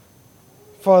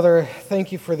Father,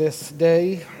 thank you for this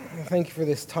day. Thank you for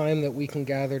this time that we can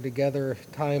gather together,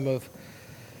 time of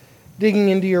digging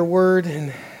into your word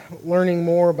and learning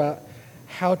more about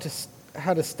how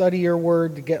to study your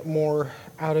word, to get more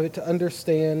out of it, to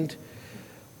understand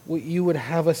what you would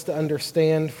have us to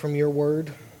understand from your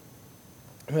word,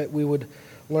 that we would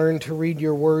learn to read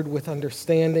your word with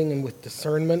understanding and with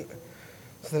discernment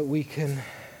so that we can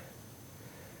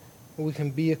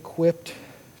be equipped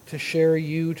to share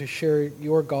you, to share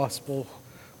your gospel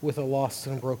with a lost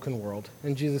and broken world.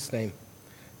 In Jesus' name,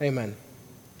 amen.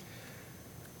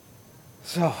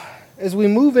 So, as we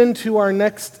move into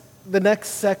the next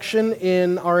section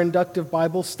in our inductive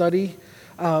Bible study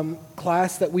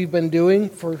class that we've been doing,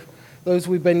 for those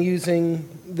we've been using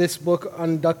this book on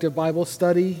inductive Bible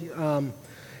study.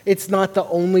 It's not the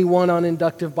only one on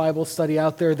inductive Bible study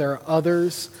out there. There are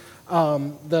others.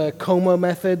 The coma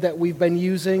method that we've been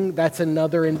using, that's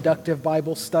another inductive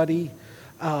Bible study.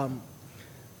 But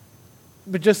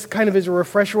just kind of as a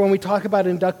refresher, when we talk about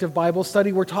inductive Bible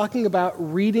study, we're talking about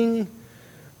reading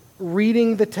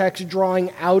the text,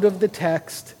 drawing out of the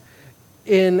text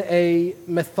in a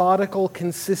methodical,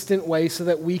 consistent way so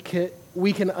that we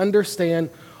can understand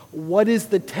what is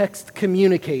the text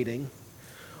communicating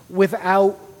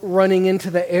without running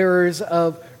into the errors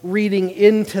of reading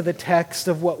into the text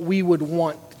of what we would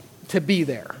want to be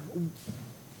there.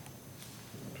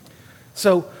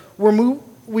 So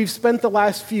we've spent the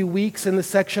last few weeks in the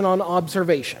section on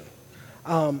observation.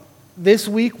 This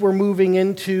week we're moving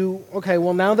into, okay,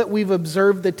 well, now that we've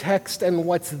observed the text and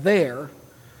what's there,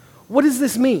 what does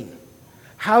this mean?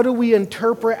 How do we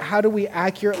interpret, how do we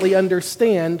accurately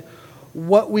understand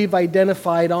what we've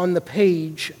identified on the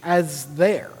page as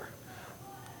there?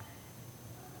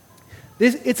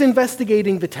 It's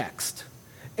investigating the text.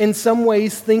 In some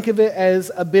ways, think of it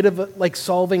as a bit of like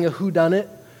solving a whodunit.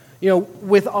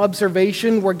 With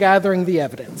observation, we're gathering the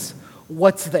evidence.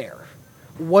 What's there?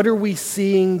 What are we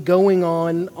seeing going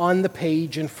on the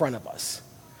page in front of us?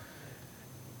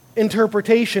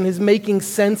 Interpretation is making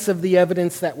sense of the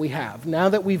evidence that we have. Now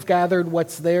that we've gathered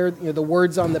what's there, the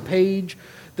words on the page,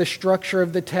 the structure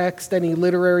of the text, any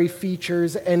literary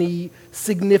features, any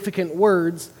significant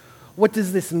words, what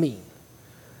does this mean?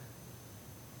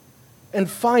 And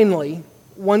finally,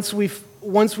 once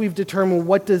we've determined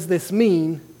what does this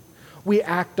mean, we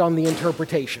act on the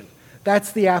interpretation.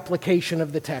 That's the application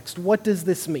of the text. What does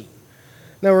this mean?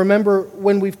 Now remember,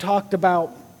 when we've talked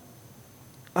about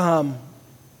the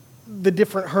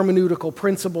different hermeneutical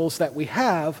principles that we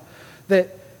have,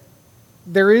 that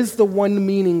there is the one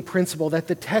meaning principle, that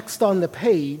the text on the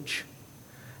page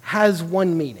has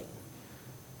one meaning.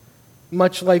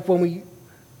 Much like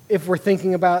if we're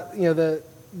thinking about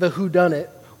the whodunit,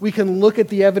 we can look at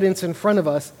the evidence in front of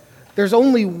us. There's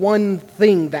only one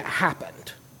thing that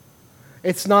happened.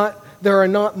 There are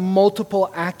not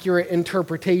multiple accurate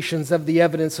interpretations of the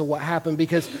evidence of what happened,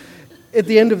 because at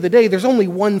the end of the day, there's only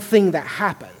one thing that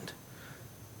happened.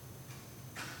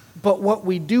 But what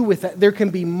we do with that, there can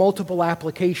be multiple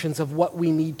applications of what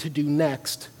we need to do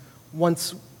next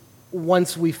once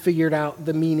we figured out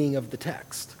the meaning of the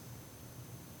text.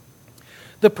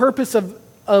 The purpose of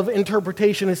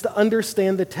interpretation is to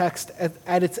understand the text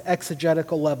at its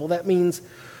exegetical level. That means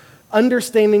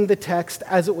understanding the text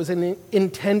as it was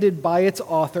intended by its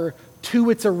author to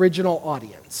its original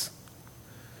audience.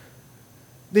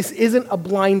 This isn't a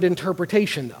blind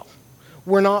interpretation, though.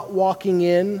 We're not walking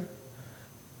in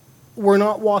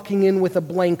with a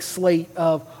blank slate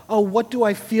of, what do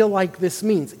I feel like this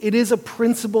means? It is a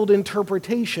principled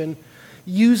interpretation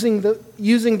using the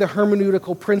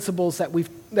hermeneutical principles that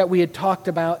we had talked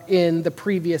about in the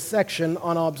previous section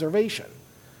on observation.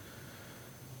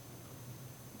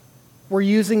 We're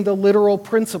using the literal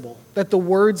principle that the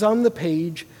words on the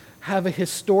page have a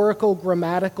historical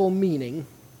grammatical meaning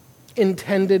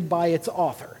intended by its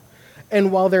author.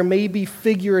 And while there may be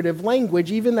figurative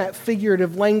language, even that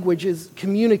figurative language is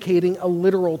communicating a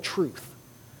literal truth.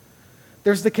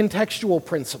 There's the contextual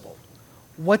principle.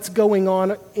 What's going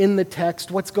on in the text?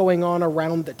 What's going on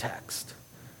around the text?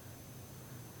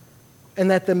 And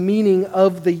that the meaning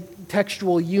of the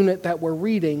textual unit that we're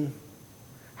reading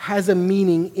has a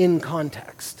meaning in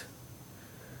context.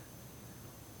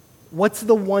 What's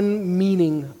the one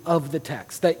meaning of the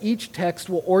text? That each text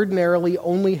will ordinarily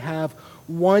only have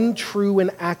one true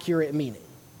and accurate meaning.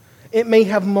 It may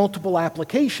have multiple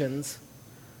applications,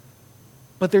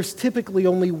 but there's typically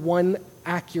only one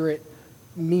accurate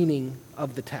meaning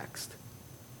of the text.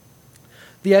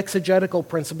 The exegetical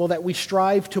principle that we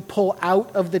strive to pull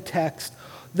out of the text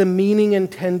the meaning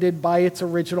intended by its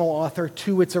original author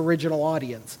to its original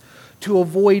audience, to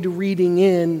avoid reading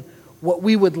in what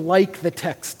we would like the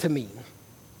text to mean.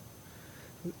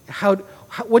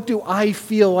 What do I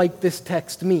feel like this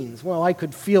text means? Well, I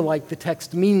could feel like the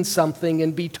text means something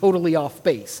and be totally off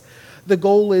base. The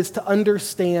goal is to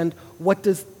understand what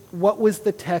was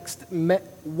the text,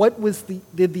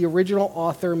 did the original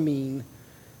author mean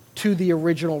to the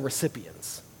original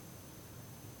recipients?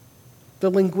 The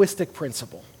linguistic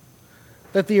principle,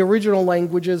 that the original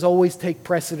languages always take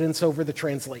precedence over the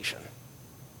translation.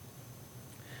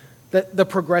 The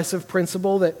progressive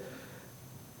principle that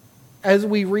as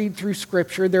we read through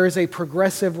Scripture, there is a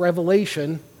progressive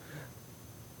revelation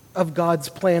of God's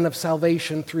plan of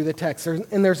salvation through the text.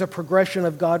 And there's a progression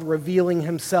of God revealing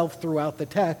himself throughout the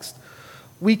text.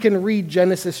 We can read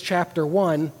Genesis chapter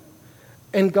 1,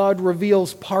 and God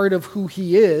reveals part of who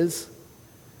he is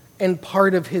and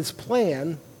part of his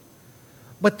plan,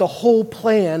 but the whole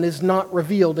plan is not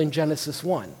revealed in Genesis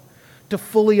 1. To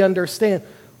fully understand,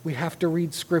 we have to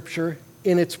read Scripture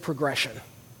in its progression.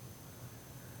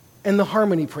 And the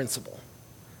harmony principle,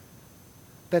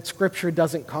 that Scripture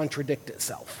doesn't contradict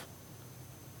itself.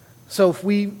 So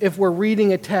if we're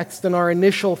reading a text and our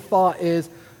initial thought is,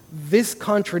 this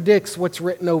contradicts what's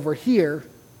written over here,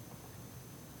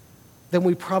 then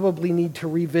we probably need to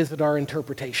revisit our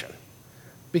interpretation.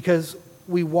 Because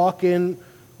we walk in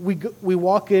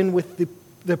with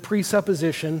the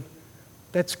presupposition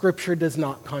that Scripture does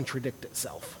not contradict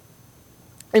itself.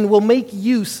 And we'll make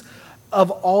use of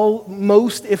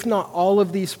most, if not all,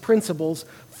 of these principles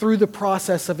through the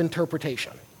process of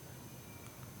interpretation.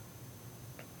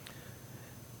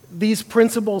 These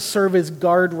principles serve as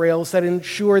guardrails that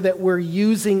ensure that we're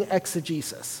using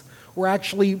exegesis. We're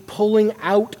actually pulling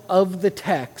out of the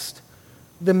text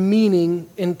the meaning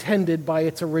intended by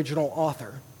its original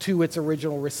author to its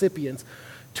original recipients,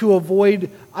 to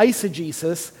avoid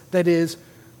eisegesis, that is,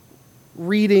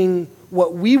 reading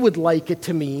what we would like it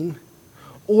to mean,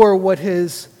 or what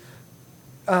has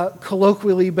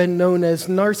colloquially been known as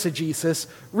narcigesis,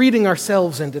 reading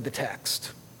ourselves into the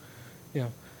text.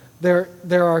 There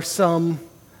are some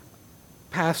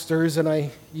pastors, and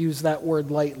I use that word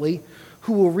lightly,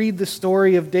 who will read the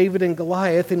story of David and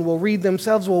Goliath and will read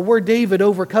themselves, well, we're David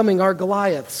overcoming our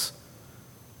Goliaths.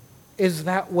 Is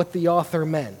that what the author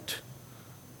meant?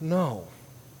 No.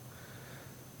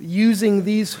 Using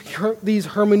these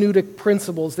hermeneutic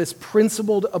principles, this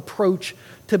principled approach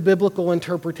to biblical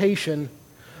interpretation,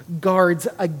 guards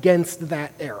against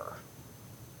that error.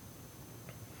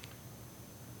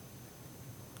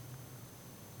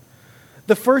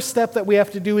 The first step that we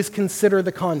have to do is consider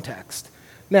the context.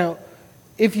 Now,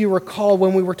 if you recall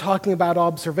when we were talking about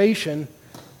observation,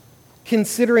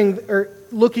 considering or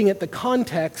looking at the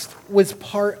context was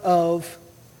part of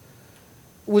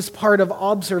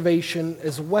observation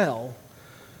as well.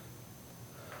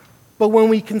 But when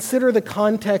we consider the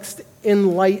context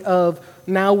in light of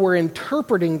now we're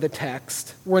interpreting the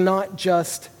text, we're not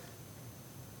just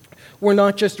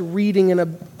reading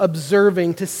and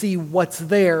observing to see what's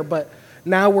there, but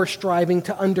now we're striving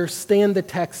to understand the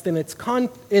text in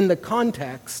the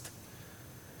context.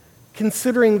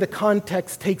 Considering the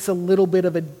context takes a little bit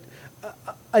of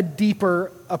a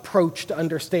deeper approach to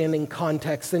understanding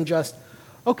context than just,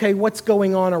 okay, what's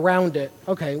going on around it?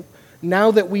 Okay, now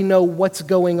that we know what's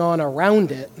going on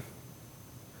around it,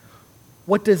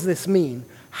 what does this mean?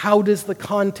 How does the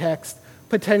context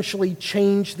potentially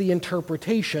change the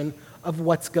interpretation of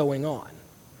what's going on?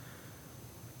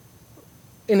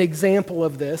 An example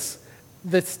of this,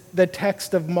 the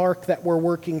text of Mark that we're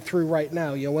working through right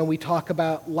now. When we talk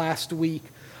about last week,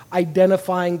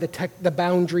 identifying the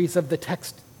boundaries of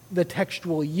the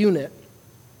textual unit,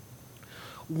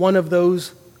 one of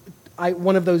those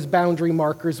boundary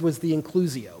markers was the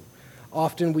inclusio.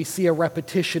 Often we see a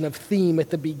repetition of theme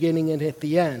at the beginning and at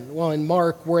the end. Well, in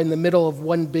Mark, we're in the middle of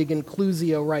one big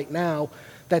inclusio right now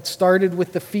that started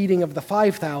with the feeding of the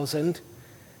 5,000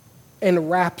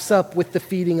 and wraps up with the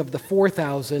feeding of the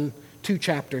 4,000 2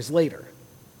 chapters later.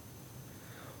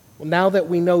 Well, now that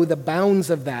we know the bounds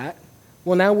of that,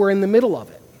 well, now we're in the middle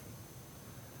of it.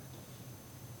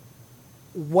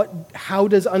 How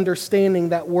does understanding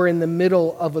that we're in the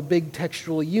middle of a big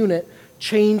textual unit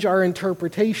change our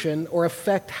interpretation or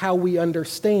affect how we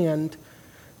understand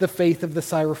the faith of the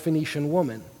Syrophoenician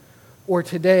woman? Or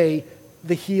today,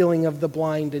 the healing of the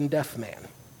blind and deaf man?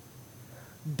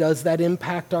 Does that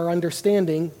impact our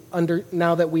understanding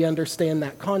now that we understand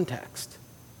that context?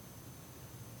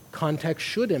 Context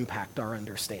should impact our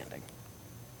understanding.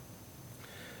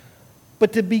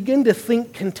 But to begin to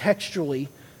think contextually,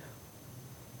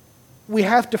 we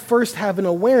have to first have an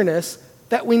awareness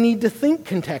that we need to think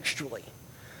contextually.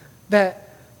 That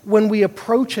when we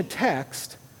approach a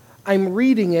text, I'm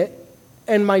reading it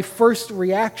And my first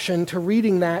reaction to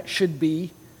reading that should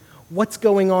be, what's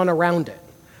going on around it?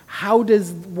 How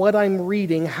does what I'm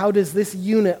reading, how does this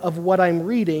unit of what I'm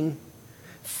reading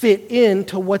fit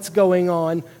into what's going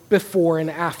on before and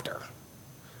after?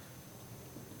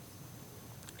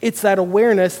 It's that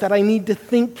awareness that I need to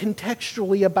think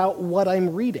contextually about what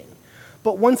I'm reading.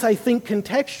 But once I think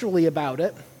contextually about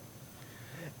it,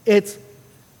 it's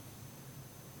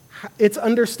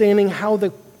understanding how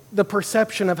the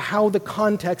perception of how the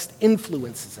context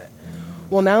influences it.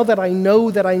 Well, now that I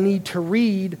know that I need to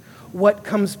read what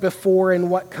comes before and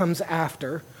what comes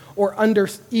after, or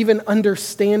even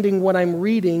understanding what I'm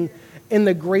reading in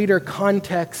the greater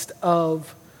context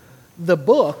of the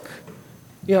book,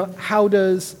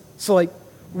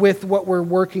 with what we're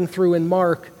working through in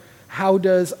Mark, how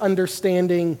does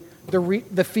understanding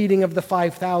the feeding of the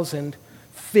 5,000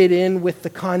 fit in with the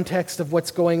context of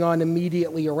what's going on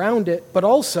immediately around it, but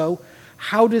also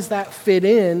how does that fit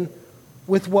in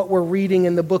with what we're reading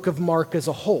in the book of Mark as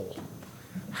a whole?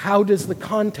 How does the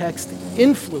context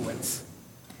influence?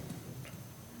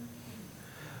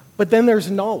 But then there's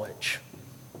knowledge.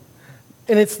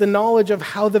 And it's the knowledge of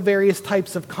how the various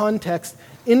types of context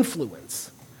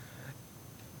influence.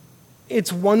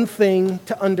 It's one thing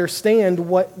to understand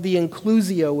what the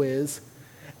inclusio is.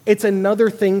 It's another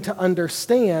thing to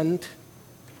understand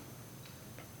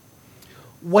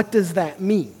what does that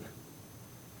mean.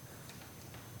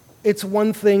 It's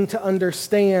one thing to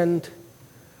understand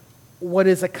what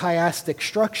is a chiastic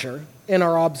structure in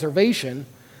our observation,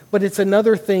 but it's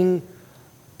another thing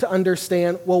to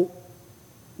understand, well,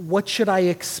 what should I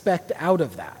expect out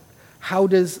of that? How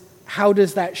does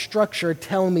that structure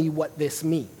tell me what this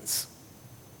means?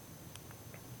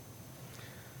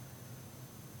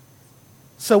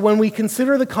 So when we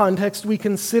consider the context, we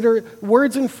consider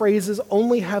words and phrases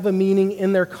only have a meaning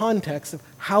in their context of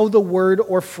how the word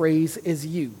or phrase is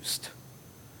used.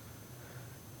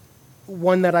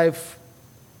 One that I've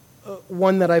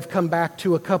come back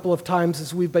to a couple of times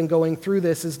as we've been going through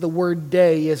this is the word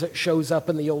day as it shows up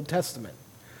in the Old Testament.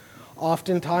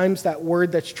 Oftentimes that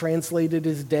word that's translated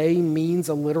as day means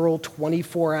a literal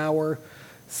 24-hour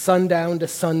sundown to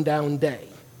sundown day.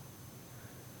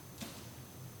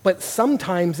 But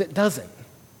sometimes it doesn't.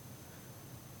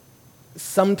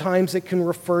 Sometimes it can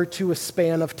refer to a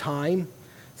span of time.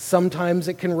 Sometimes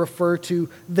it can refer to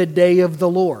the day of the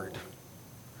Lord.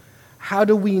 How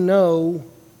do we know?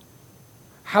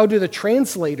 How do the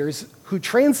translators who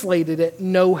translated it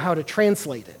know how to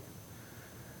translate it?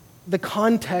 The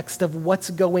context of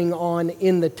what's going on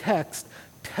in the text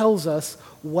tells us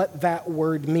what that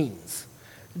word means.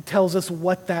 It tells us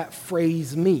what that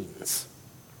phrase means.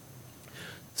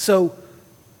 So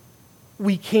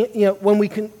we can't, when we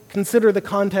can consider the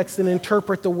context and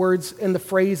interpret the words and the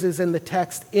phrases in the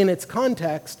text in its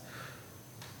context,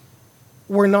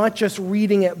 we're not just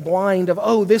reading it blind of,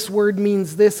 oh, this word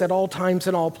means this at all times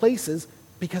and all places,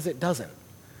 because it doesn't.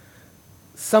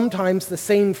 Sometimes the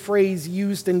same phrase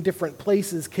used in different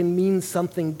places can mean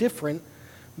something different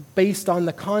based on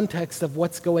the context of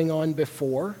what's going on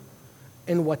before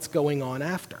and what's going on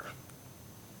after.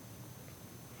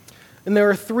 And there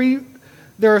are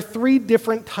three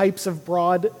different types of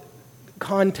broad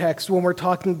context when we're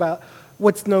talking about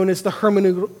what's known as the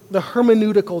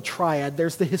hermeneutical triad.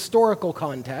 There's the historical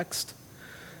context,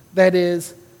 that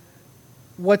is,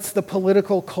 what's the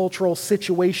political, cultural,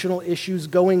 situational issues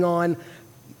going on,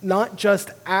 not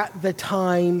just at the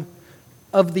time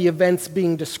of the events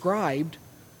being described,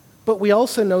 but we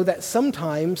also know that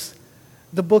sometimes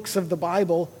the books of the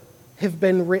Bible have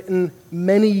been written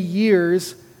many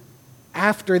years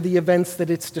after the events that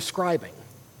it's describing.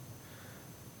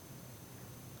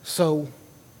 So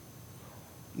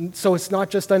it's not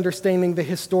just understanding the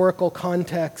historical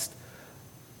context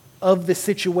of the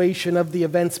situation of the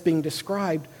events being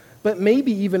described, but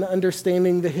maybe even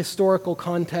understanding the historical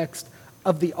context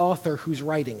of the author who's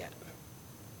writing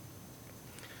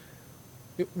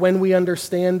it. When we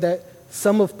understand that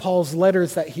some of Paul's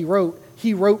letters that he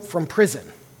wrote from prison,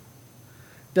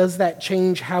 does that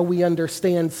change how we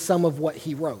understand some of what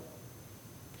he wrote?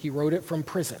 He wrote it from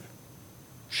prison.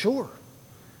 Sure.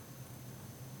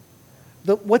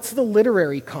 What's the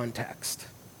literary context?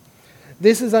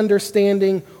 This is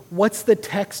understanding what's the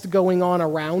text going on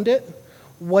around it,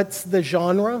 what's the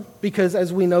genre, because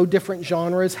as we know, different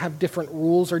genres have different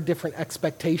rules or different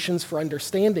expectations for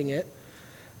understanding it,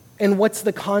 and what's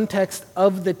the context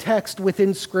of the text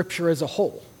within Scripture as a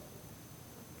whole.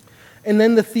 And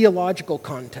then the theological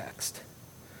context.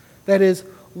 That is,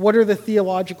 what are the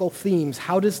theological themes?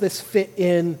 How does this fit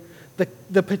in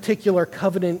the particular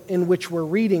covenant in which we're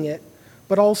reading it?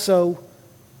 But also,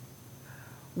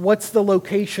 What's the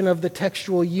location of the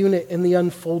textual unit in the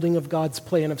unfolding of God's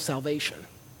plan of salvation?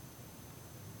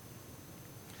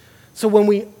 So when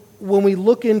we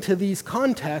look into these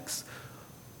contexts,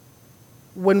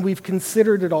 when we've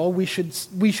considered it all, we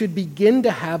should begin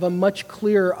to have a much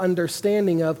clearer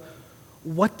understanding of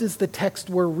what does the text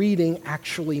we're reading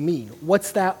actually mean?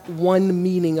 What's that one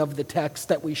meaning of the text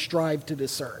that we strive to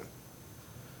discern?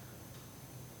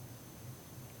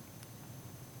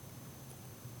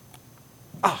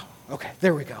 Okay,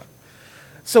 there we go.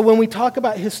 So when we talk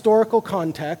about historical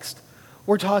context,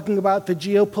 we're talking about the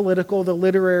geopolitical, the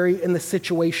literary, and the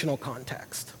situational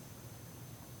context.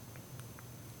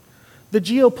 The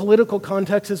geopolitical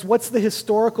context is what's the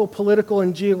historical, political,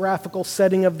 and geographical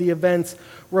setting of the events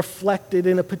reflected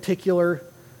in a particular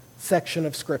section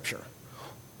of Scripture.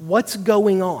 What's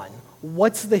going on?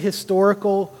 What's the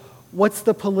historical, what's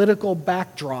the political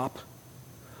backdrop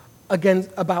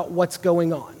about what's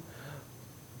going on?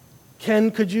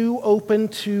 Ken, could you open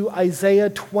to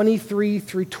Isaiah 23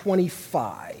 through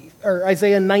 25, or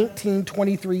Isaiah 19,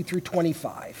 23 through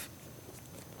 25?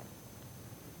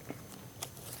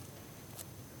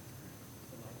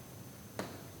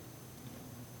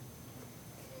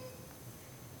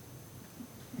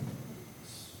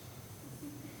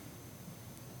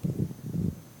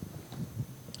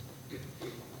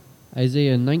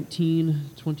 Isaiah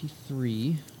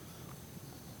 19:23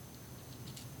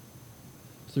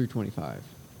 through 25.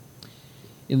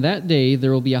 In that day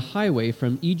there will be a highway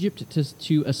from Egypt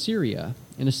to Assyria,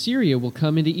 and Assyria will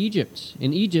come into Egypt,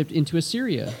 and Egypt into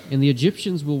Assyria, and the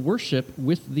Egyptians will worship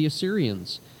with the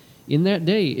Assyrians. In that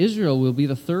day Israel will be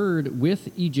the third with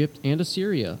Egypt and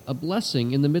Assyria, a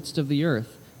blessing in the midst of the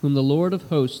earth, whom the Lord of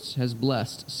hosts has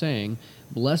blessed, saying,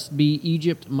 Blessed be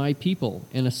Egypt, my people,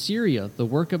 and Assyria, the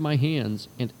work of my hands,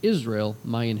 and Israel,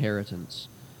 my inheritance.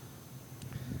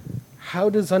 How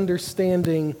does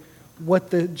understanding what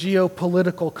the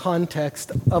geopolitical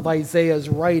context of Isaiah's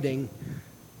writing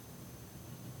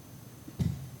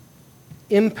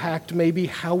impact maybe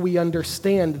how we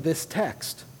understand this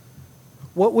text?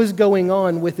 What was going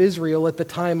on with Israel at the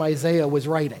time Isaiah was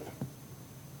writing?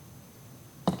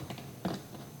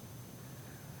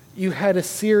 You had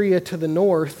Assyria to the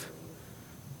north,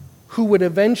 who would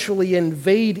eventually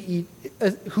invade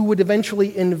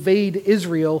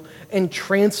Israel and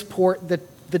transport the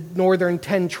northern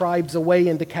 10 tribes away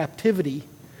into captivity,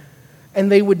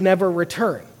 and they would never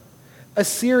return.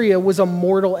 Assyria was a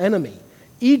mortal enemy.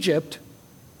 Egypt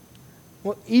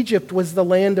was the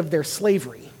land of their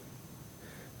slavery.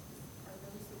 Are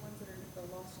those the ones that are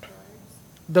the lost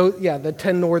tribes? Yeah, the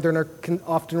 10 northern are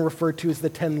often referred to as the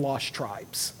 10 lost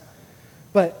tribes.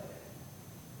 But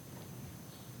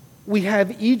we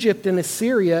have Egypt and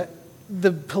Assyria,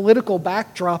 the political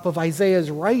backdrop of Isaiah's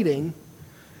writing.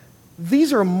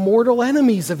 These are mortal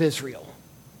enemies of Israel.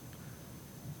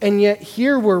 And yet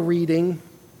here we're reading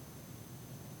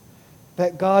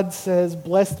that God says,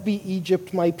 Blessed be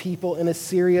Egypt, my people, and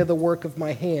Assyria, the work of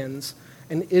my hands,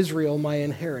 and Israel, my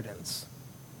inheritance.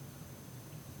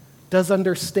 Does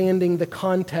understanding the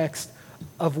context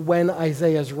of when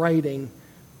Isaiah's writing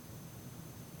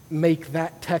make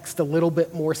that text a little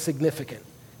bit more significant?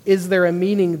 Is there a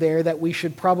meaning there that we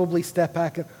should probably step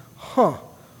back and,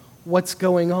 what's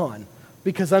going on?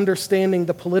 Because understanding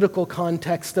the political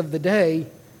context of the day,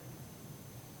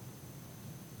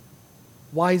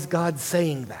 why is God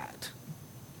saying that?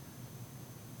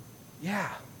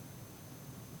 Yeah.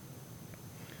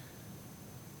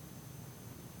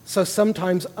 So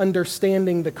sometimes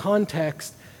understanding the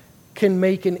context can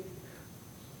make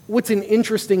what's an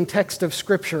interesting text of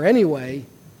Scripture anyway,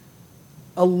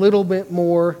 a little bit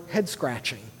more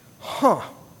head-scratching.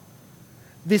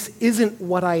 This isn't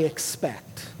what I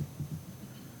expect.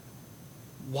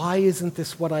 Why isn't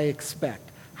this what I expect?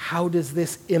 How does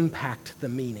this impact the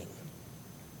meaning?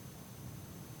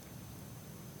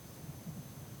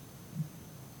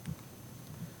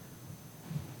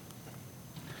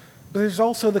 But there's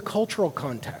also the cultural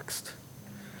context.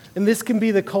 And this can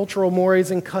be the cultural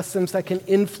mores and customs that can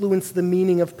influence the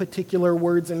meaning of particular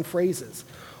words and phrases.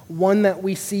 One that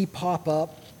we see pop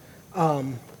up,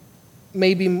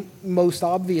 maybe most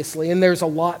obviously, and there's a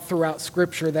lot throughout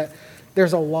Scripture, that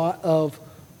there's a lot of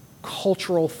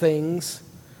cultural things,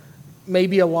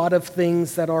 maybe a lot of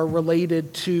things that are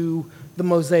related to the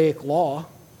Mosaic Law,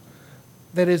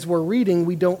 that as we're reading,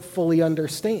 we don't fully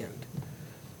understand.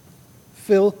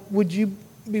 Phil, would you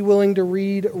be willing to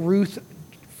read Ruth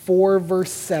 4,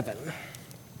 verse 7?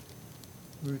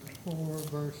 Ruth 4,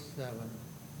 verse 7.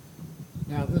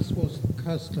 Now this was the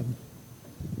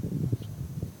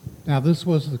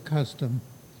custom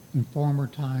in former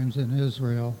times in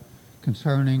Israel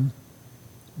concerning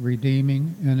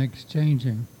redeeming and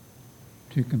exchanging.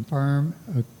 To confirm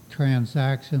a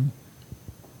transaction,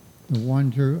 the one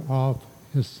drew off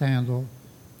his sandal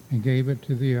and gave it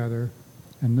to the other,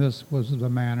 and this was the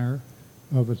manner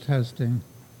of attesting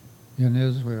in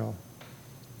Israel.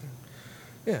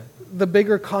 Yeah, the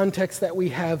bigger context that we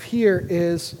have here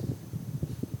is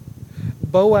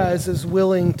Boaz is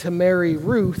willing to marry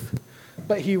Ruth,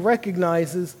 but he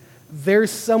recognizes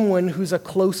there's someone who's a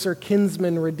closer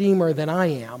kinsman redeemer than I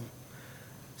am.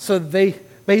 So they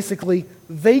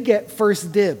get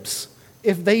first dibs.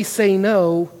 If they say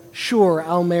no, sure,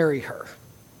 I'll marry her.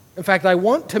 In fact, I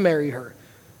want to marry her.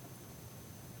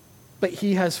 But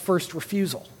he has first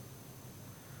refusal.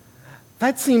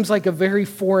 That seems like a very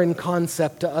foreign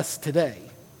concept to us today.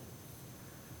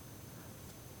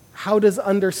 How does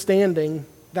understanding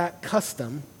that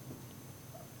custom,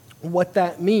 what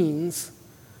that means,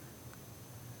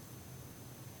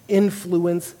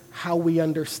 influence how we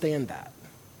understand that?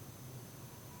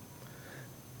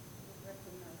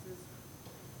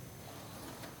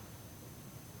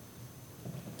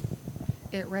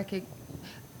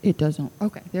 It doesn't.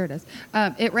 Okay, there it is.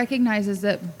 It recognizes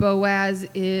that Boaz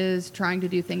is trying to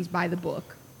do things by the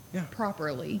book,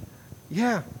 properly.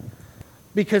 Yeah,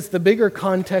 because the bigger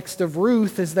context of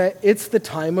Ruth is that it's the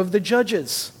time of the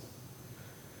judges.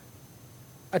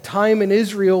 A time in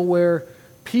Israel where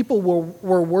people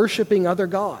were worshiping other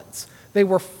gods. They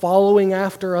were following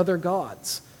after other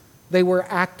gods. They were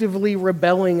actively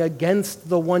rebelling against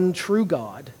the one true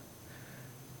God.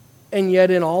 And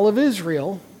yet in all of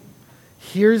Israel,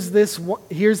 here's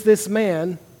this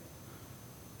man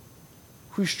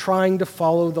who's trying to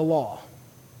follow the law.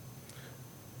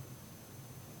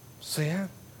 So yeah,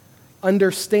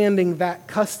 understanding that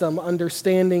custom,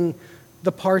 understanding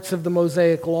the parts of the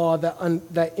Mosaic law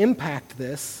that impact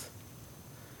this,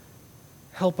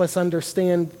 help us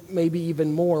understand maybe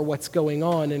even more what's going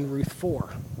on in Ruth 4.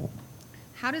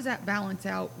 How does that balance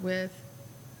out with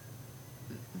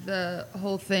the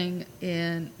whole thing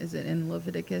in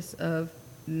Leviticus of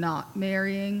not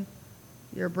marrying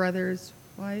your brother's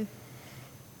wife?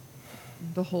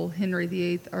 The whole Henry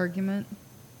VIII argument?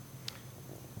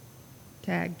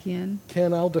 Tag Ken.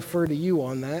 Ken, I'll defer to you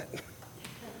on that.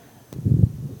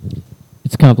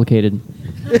 It's complicated.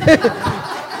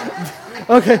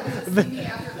 Okay.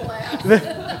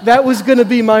 That was going to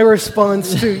be my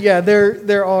response too. Yeah,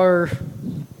 there are.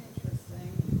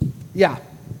 Yeah.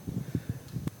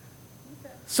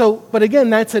 So, but again,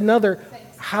 that's another.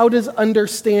 How does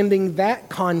understanding that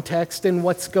context and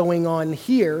what's going on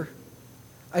here,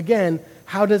 again,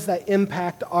 how does that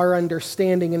impact our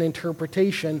understanding and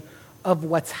interpretation of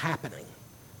what's happening?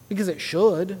 Because it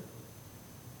should.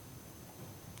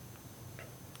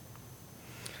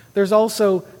 There's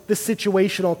also the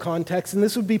situational context, and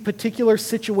this would be the particular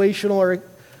situational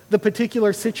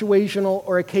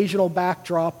or occasional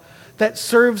backdrop that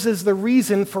serves as the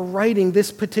reason for writing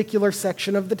this particular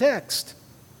section of the text.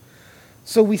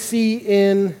 So we see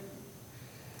in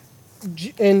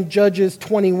Judges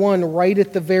 21, right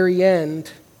at the very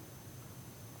end,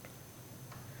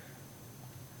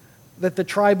 that the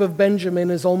tribe of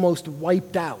Benjamin is almost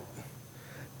wiped out.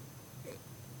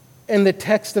 And the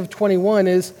text of 21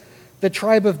 is the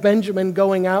tribe of Benjamin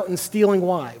going out and stealing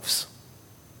wives.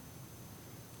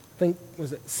 I think,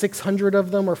 was it 600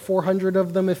 of them or 400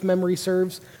 of them, if memory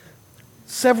serves?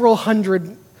 Several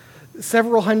hundred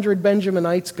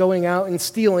Benjaminites going out and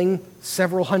stealing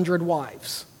several hundred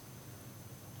wives.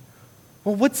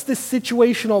 Well, what's the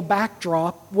situational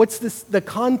backdrop? What's the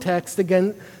context,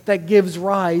 again, that gives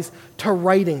rise to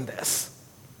writing this?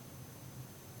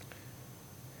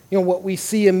 You know, what we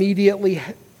see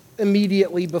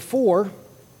immediately before,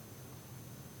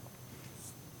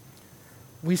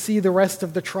 we see the rest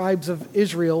of the tribes of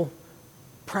Israel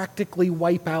practically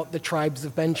wipe out the tribes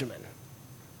of Benjamin.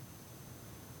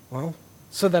 Well,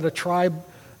 so that a tribe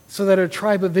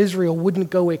of Israel wouldn't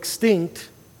go extinct,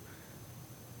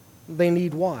 they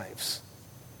need wives.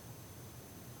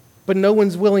 But no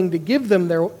one's willing to give them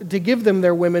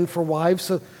their women for wives.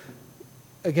 So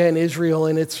again, Israel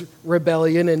in its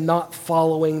rebellion and not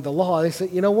following the law, they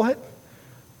said, you know what?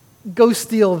 Go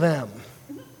steal them.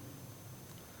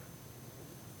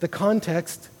 The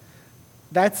context,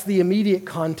 that's the immediate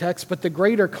context, but the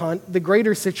greater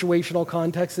situational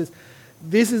context is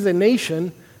this is a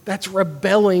nation that's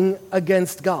rebelling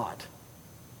against God.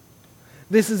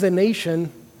 This is a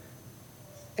nation,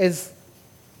 as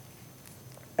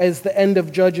the end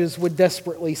of Judges would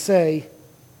desperately say,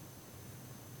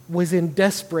 was in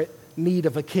desperate need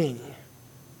of a king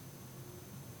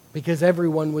because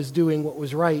everyone was doing what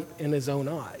was right in his own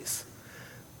eyes.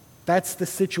 That's the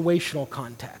situational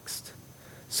context.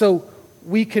 So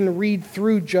we can read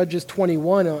through Judges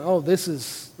 21, and, oh, this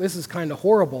is kind of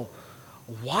horrible.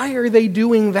 Why are they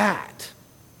doing that?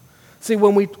 See,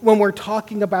 when we're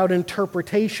talking about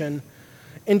interpretation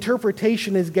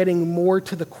is getting more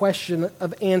to the question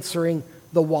of answering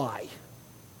the why.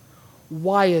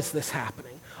 Why is this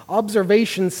happening?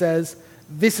 Observation says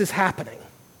this is happening.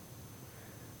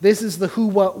 This is the who,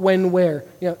 what, when, where.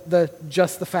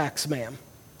 Just the facts, ma'am.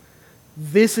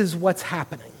 This is what's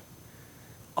happening.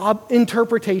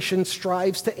 Interpretation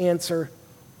strives to answer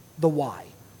the why.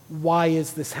 Why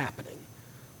is this happening?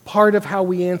 Part of how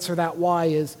we answer that why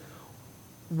is,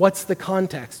 what's the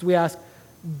context? We ask,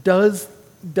 does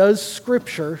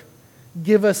Scripture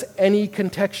give us any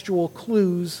contextual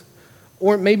clues,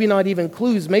 or maybe not even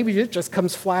clues, maybe it just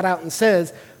comes flat out and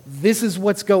says, this is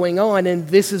what's going on and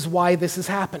this is why this is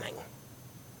happening.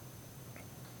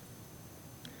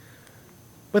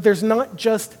 But there's not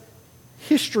just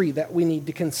history that we need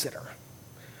to consider.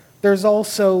 There's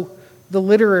also the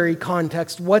literary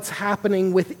context, what's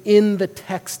happening within the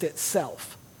text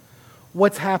itself.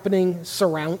 What's happening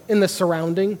in the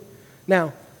surrounding.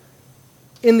 Now,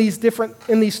 in these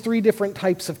three different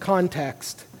types of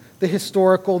context, the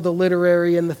historical, the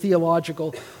literary, and the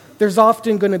theological, there's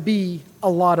often going to be a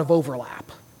lot of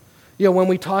overlap. When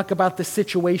we talk about the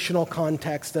situational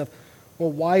context of,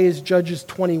 well, why is Judges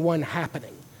 21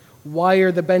 happening? Why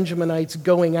are the Benjaminites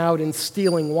going out and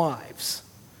stealing wives?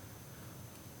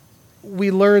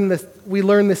 We learn the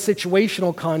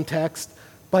situational context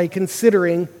by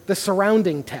considering the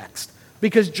surrounding text,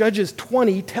 because Judges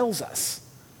 20 tells us.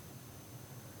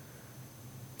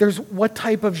 What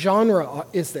type of genre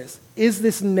is this? Is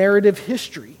this narrative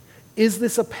history? Is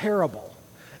this a parable?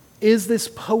 Is this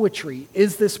poetry?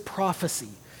 Is this prophecy?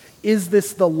 Is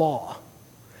this the law?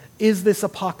 Is this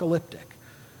apocalyptic?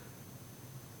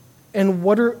 And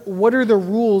what are the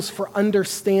rules for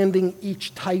understanding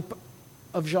each type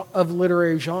of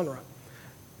literary genre?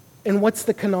 And what's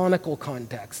the canonical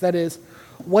context? That is,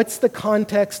 what's the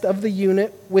context of the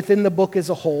unit within the book as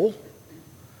a whole?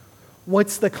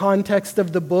 What's the context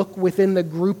of the book within the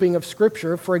grouping of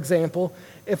Scripture? For example,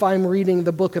 if I'm reading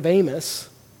the book of Amos,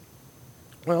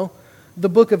 well, the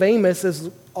book of Amos is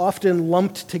often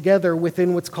lumped together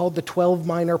within what's called the 12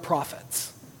 minor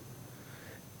prophets.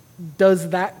 Does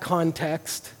that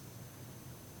context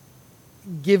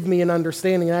give me an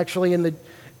understanding? Actually,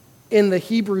 in the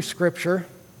Hebrew Scripture,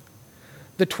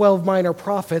 the 12 minor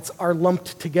prophets are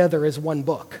lumped together as one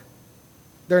book.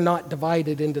 They're not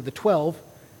divided into the 12.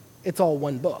 It's all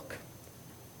one book.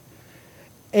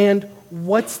 And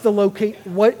what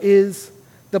is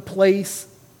the place,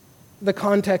 the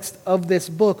context of this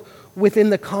book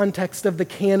within the context of the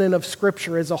canon of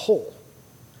Scripture as a whole?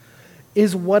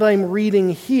 Is what I'm reading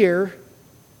here,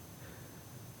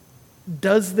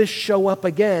 does this show up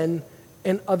again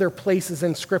in other places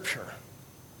in Scripture?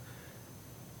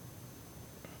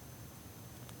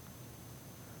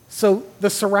 So the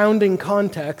surrounding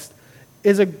context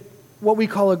is what we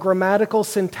call a grammatical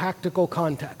syntactical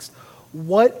context.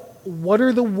 What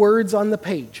are the words on the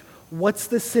page? What's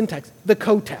the syntax? The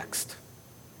cotext.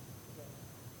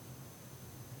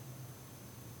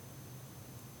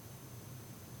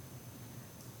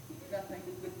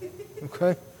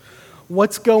 Okay.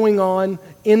 What's going on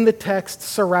in the text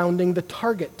surrounding the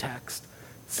target text,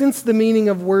 since the meaning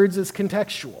of words is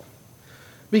contextual?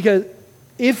 Because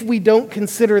if we don't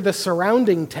consider the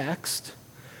surrounding text,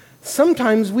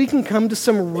 sometimes we can come to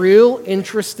some real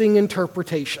interesting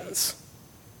interpretations.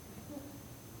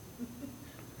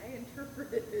 I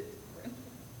interpreted it.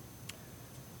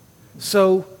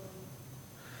 So,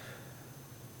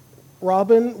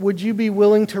 Robin, would you be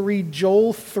willing to read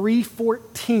Joel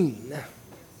 3:14?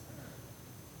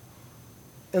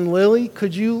 And Lily,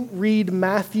 could you read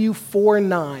Matthew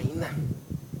 4:9?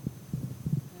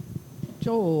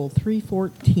 Joel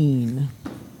 3:14.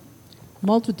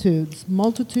 Multitudes,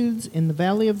 multitudes in the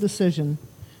valley of decision,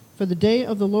 for the day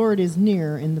of the Lord is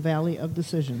near in the valley of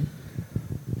decision.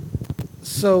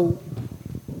 So,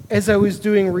 as I was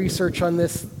doing research on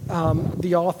this,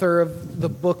 the author of the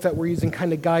book that we're using,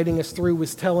 kind of guiding us through,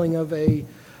 was telling of a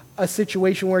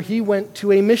situation where he went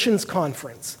to a missions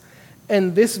conference.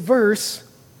 And this verse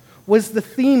was the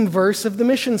theme verse of the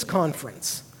missions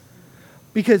conference.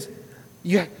 Because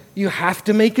you have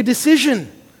to make a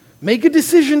decision. Make a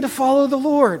decision to follow the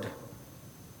Lord.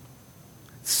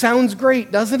 Sounds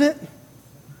great, doesn't it?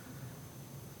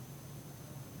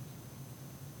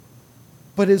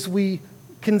 But as we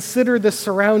consider the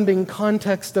surrounding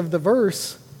context of the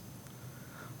verse,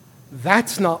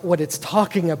 that's not what it's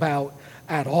talking about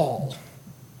at all.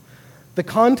 The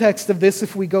context of this,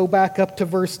 if we go back up to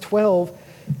verse 12,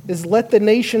 is let the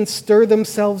nations stir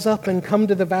themselves up and come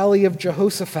to the valley of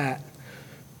Jehoshaphat.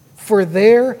 For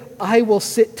there I will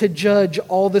sit to judge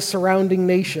all the surrounding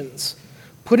nations.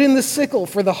 Put in the sickle,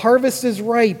 for the harvest is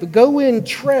ripe. Go in,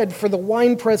 tread, for the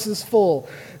winepress is full.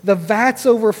 The vats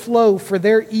overflow, for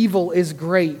their evil is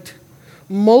great.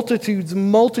 Multitudes,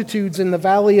 multitudes in the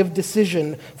valley of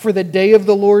decision, for the day of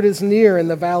the Lord is near in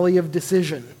the valley of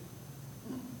decision.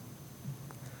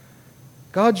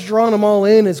 God's drawn them all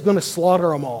in, is going to slaughter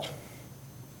them all.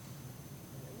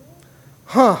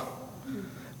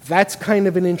 That's kind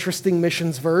of an interesting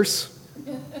missions verse.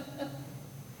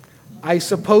 I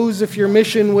suppose if your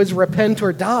mission was repent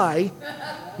or die,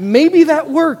 maybe that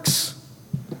works.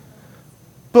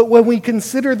 But when we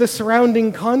consider the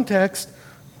surrounding context,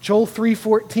 Joel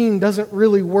 3:14 doesn't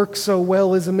really work so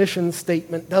well as a mission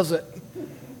statement, does it?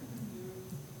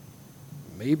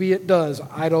 Maybe it does.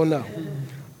 I don't know.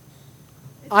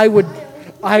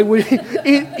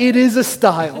 It is a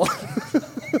style.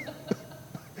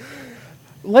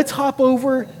 Let's hop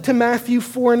over to Matthew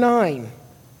 4:9.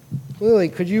 Lily,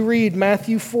 could you read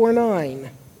Matthew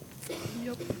 4:9?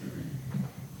 Yep.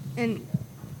 And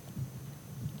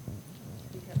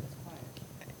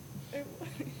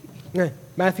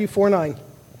Matthew 4:9.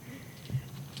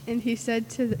 and he said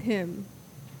to him,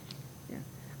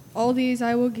 "All these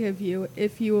I will give you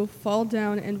if you will fall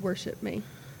down and worship me."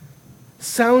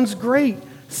 Sounds great.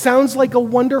 Sounds like a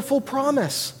wonderful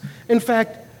promise. In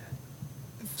fact,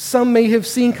 some may have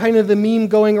seen kind of the meme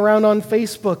going around on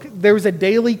Facebook. There was a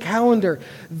daily calendar.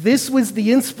 This was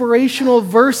the inspirational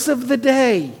verse of the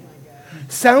day.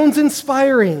 Sounds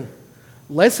inspiring.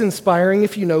 Less inspiring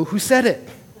if you know who said it.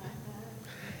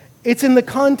 It's in the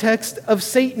context of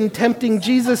Satan tempting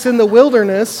Jesus in the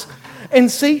wilderness,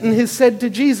 and Satan has said to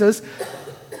Jesus,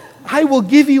 I will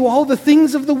give you all the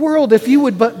things of the world if you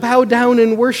would but bow down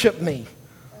and worship me.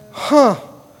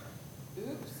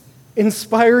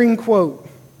 Inspiring quote.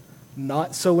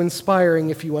 Not so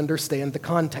inspiring if you understand the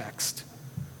context.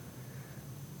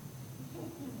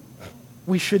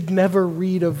 We should never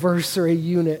read a verse or a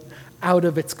unit out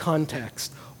of its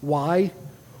context. Why?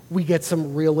 We get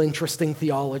some real interesting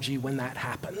theology when that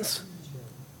happens.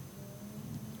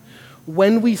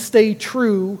 When we stay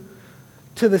true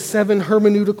to the 7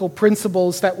 hermeneutical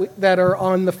principles that are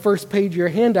on the first page of your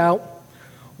handout,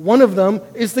 one of them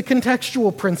is the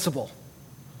contextual principle.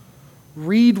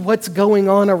 Read what's going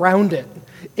on around it.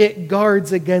 It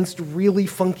guards against really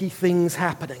funky things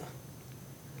happening.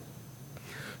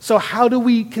 So how do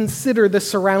we consider the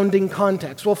surrounding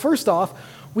context? Well, first off,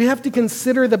 we have to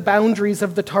consider the boundaries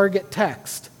of the target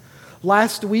text.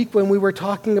 Last week when we were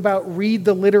talking about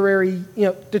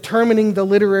determining the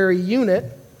literary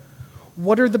unit,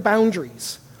 what are the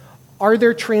boundaries? Are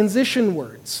there transition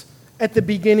words at the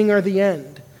beginning or the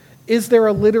end? Is there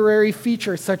a literary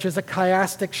feature such as a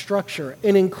chiastic structure,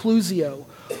 an inclusio,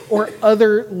 or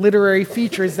other literary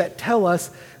features that tell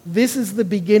us this is the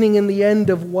beginning and the end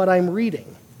of what I'm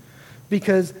reading?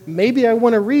 Because maybe I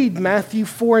want to read Matthew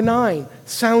 4:9.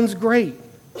 Sounds great.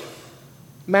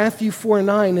 Matthew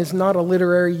 4:9 is not a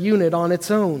literary unit on its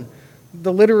own.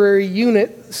 The literary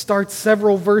unit starts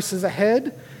several verses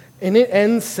ahead and it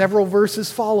ends several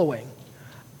verses following.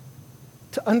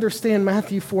 To understand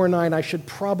Matthew 4:9, I should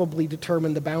probably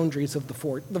determine the boundaries of the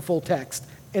full text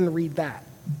and read that.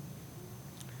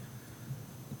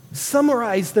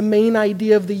 Summarize the main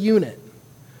idea of the unit.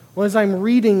 Well, as I'm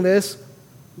reading this,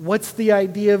 what's the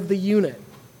idea of the unit?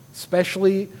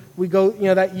 Especially, we go,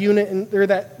 that unit or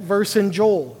that verse in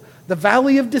Joel. The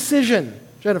valley of decision.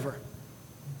 Jennifer.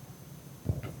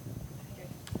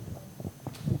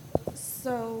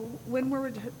 So when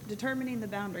we're determining the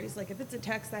boundaries, like if it's a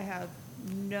text I have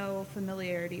no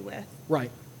familiarity with. Right.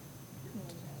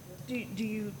 Do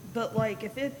you, but like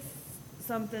if it's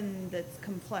something that's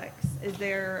complex, is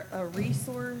there a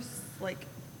resource like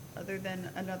other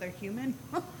than another human?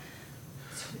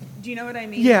 Do you know what I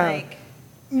mean? Yeah.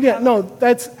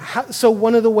 So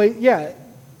one of the ways,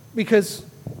 because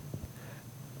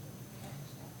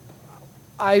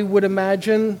I would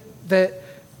imagine that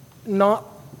not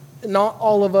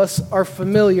all of us are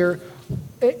familiar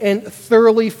and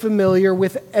thoroughly familiar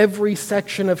with every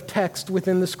section of text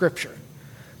within the Scripture.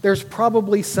 There's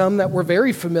probably some that we're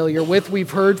very familiar with.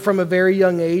 We've heard from a very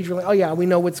young age. We're like, oh yeah, we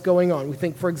know what's going on. We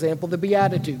think, for example, the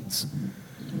Beatitudes.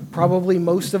 Probably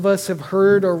most of us have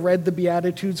heard or read the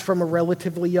Beatitudes from a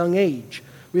relatively young age.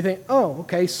 We think, oh,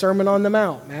 okay, Sermon on the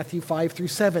Mount, Matthew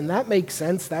 5-7. That makes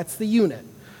sense. That's the unit.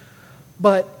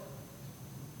 But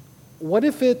what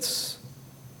if it's,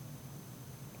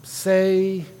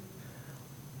 say,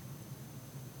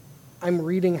 I'm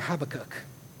reading Habakkuk.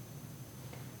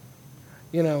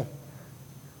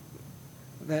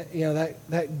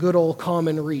 that good old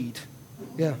common read.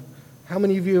 Yeah. How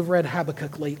many of you have read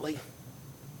Habakkuk lately?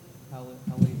 How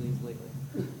lately is lately?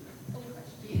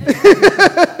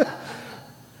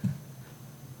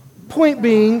 Point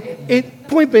being,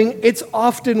 it's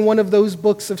often one of those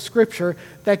books of Scripture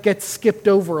that gets skipped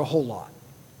over a whole lot.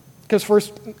 Because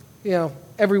first,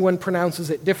 everyone pronounces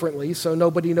it differently, so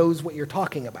nobody knows what you're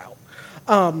talking about.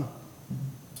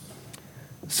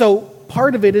 So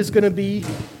part of it is going to be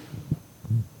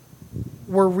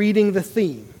we're reading the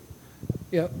theme.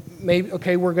 Maybe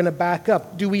we're going to back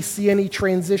up. Do we see any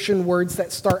transition words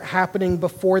that start happening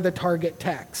before the target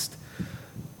text?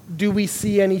 Do we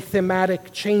see any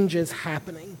thematic changes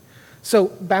happening? So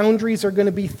boundaries are going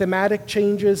to be thematic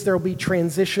changes. There will be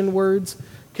transition words.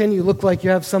 Ken, you look like you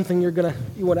have something you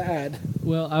want to add.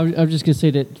 Well, I was just going to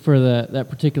say that for that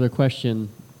particular question,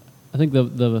 I think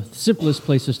the simplest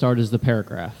place to start is the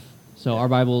paragraph. So our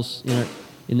Bibles,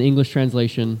 in the English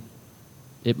translation,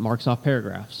 it marks off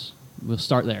paragraphs. We'll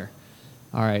start there.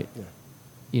 All right.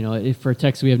 Yeah. If for a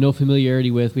text we have no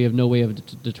familiarity with, we have no way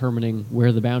of determining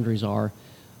where the boundaries are.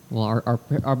 Well,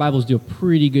 our Bibles do a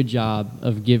pretty good job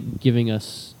of giving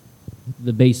us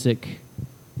the basic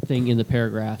thing in the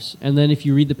paragraphs. And then if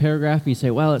you read the paragraph and you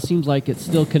say, well, it seems like it's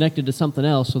still connected to something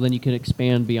else, so then you can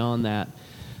expand beyond that.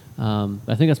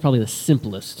 I think that's probably the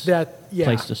simplest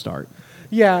place to start.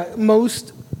 Yeah,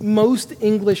 most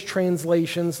English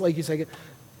translations, like you say,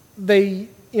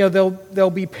 there'll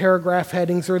be paragraph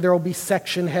headings or there'll be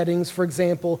section headings. For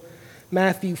example,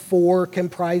 Matthew 4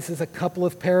 comprises a couple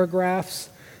of paragraphs,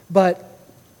 but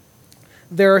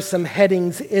there are some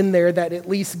headings in there that at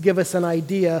least give us an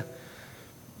idea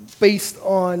based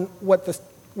on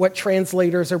what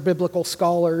translators or biblical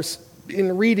scholars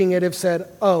in reading it have said,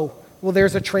 oh, well,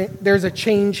 there's a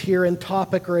change here in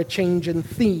topic or a change in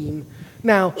theme.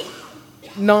 Now,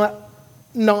 not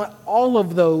all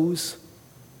of those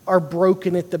are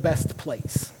broken at the best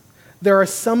place. There are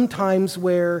some times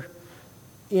where,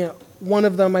 one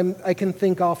of them I can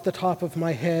think off the top of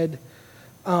my head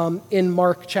in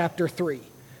Mark chapter 3,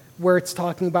 where it's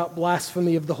talking about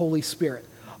blasphemy of the Holy Spirit.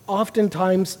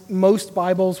 Oftentimes, most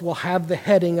Bibles will have the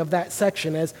heading of that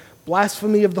section as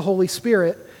blasphemy of the Holy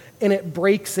Spirit, and it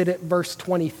breaks it at verse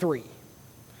 23.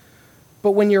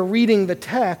 But when you're reading the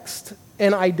text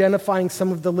and identifying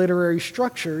some of the literary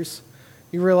structures,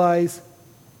 you realize,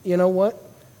 you know what?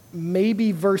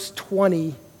 Maybe verse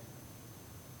 20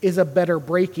 is a better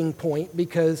breaking point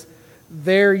because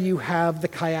there you have the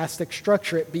chiastic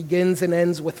structure. It begins and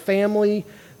ends with family,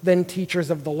 then teachers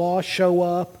of the law show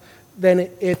up,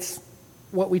 then it's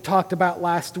what we talked about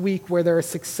last week where there are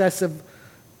successive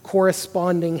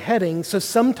corresponding headings. So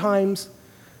sometimes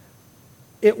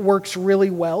it works really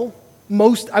well.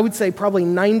 I would say probably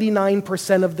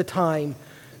 99% of the time,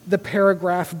 the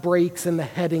paragraph breaks and the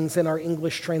headings in our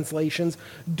English translations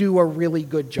do a really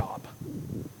good job.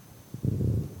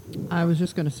 I was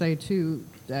just going to say, too,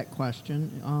 that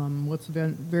question. What's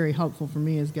been very helpful for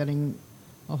me is getting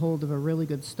a hold of a really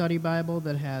good study Bible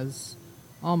that has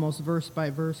almost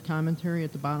verse-by-verse commentary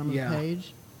at the bottom of the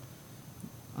page.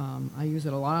 I use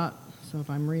it a lot, so if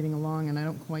I'm reading along and I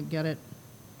don't quite get it,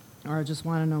 or I just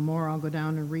want to know more, I'll go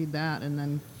down and read that and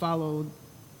then follow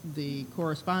the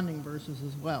corresponding verses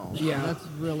as well. Yeah. So that's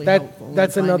really helpful.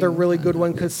 That's another really good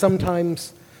one because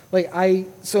sometimes,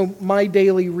 so my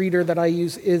daily reader that I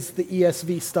use is the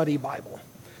ESV Study Bible.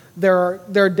 There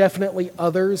are definitely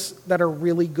others that are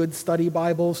really good study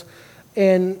Bibles,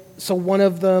 and so one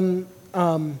of them,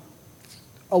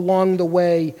 along the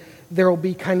way, there will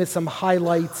be kind of some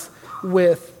highlights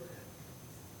with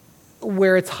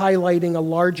where it's highlighting a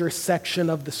larger section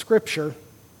of the scripture.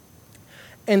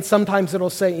 And sometimes it'll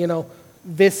say,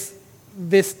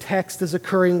 this text is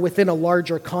occurring within a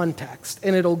larger context,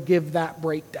 and it'll give that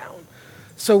breakdown.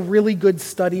 So really good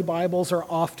study Bibles are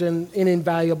often an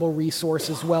invaluable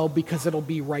resource as well because it'll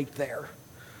be right there.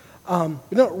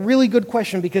 Really good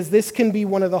question, because this can be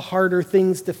one of the harder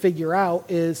things to figure out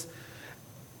is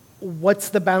what's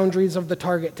the boundaries of the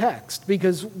target text,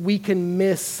 because we can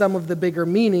miss some of the bigger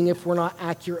meaning if we're not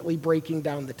accurately breaking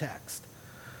down the text.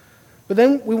 But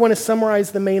then we want to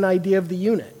summarize the main idea of the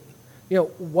unit.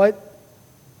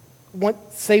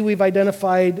 Say we've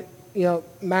identified,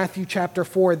 Matthew chapter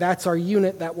 4, that's our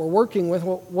unit that we're working with.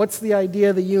 Well, what's the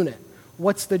idea of the unit?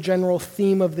 What's the general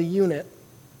theme of the unit?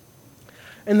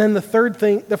 And then the third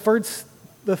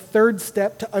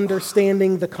step to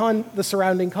understanding the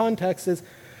surrounding context is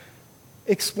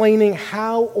explaining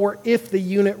how or if the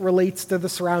unit relates to the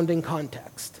surrounding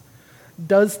context.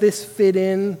 Does this fit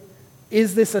in?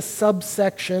 Is this a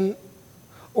subsection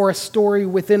or a story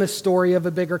within a story of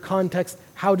a bigger context?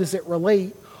 How does it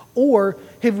relate? Or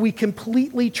have we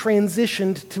completely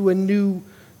transitioned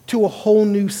to a whole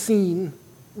new scene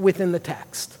within the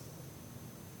text?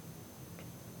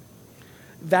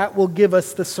 That will give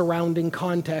us the surrounding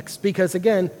context because,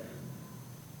 again,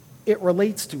 it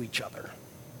relates to each other.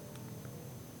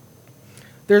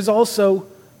 There's also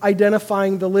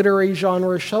identifying the literary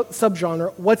genre,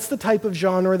 subgenre. What's the type of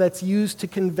genre that's used to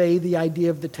convey the idea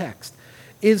of the text?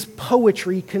 Is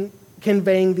poetry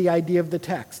conveying the idea of the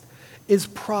text? Is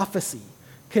prophecy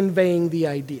conveying the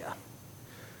idea?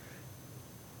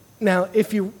 Now,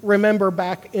 if you remember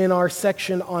back in our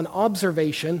section on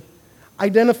observation,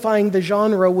 identifying the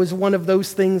genre was one of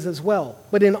those things as well.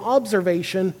 But in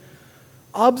observation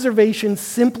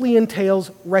simply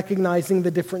entails recognizing the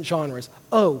different genres.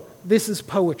 Oh, this is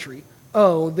poetry.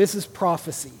 Oh, this is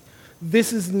prophecy.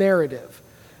 This is narrative.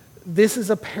 This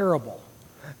is a parable.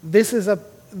 This is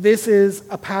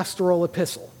a pastoral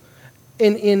epistle.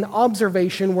 And in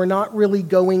observation, we're not really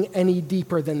going any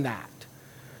deeper than that.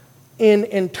 In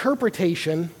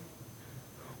interpretation,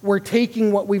 we're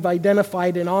taking what we've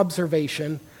identified in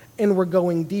observation and we're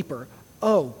going deeper.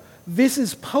 Oh, this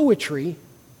is poetry.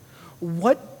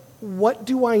 What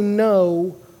do I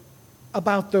know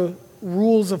about the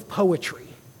rules of poetry?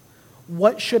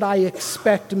 What should I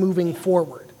expect moving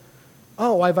forward?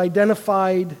 Oh, I've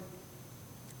identified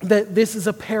that this is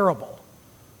a parable.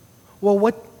 Well,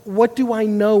 what do I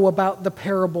know about the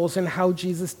parables and how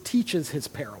Jesus teaches his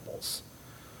parables?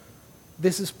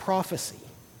 This is prophecy.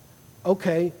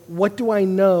 Okay, what do I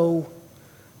know?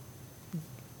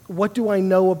 What do I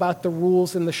know about the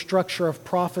rules and the structure of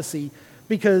prophecy?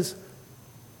 Because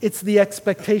it's the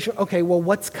expectation, okay, well,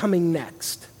 what's coming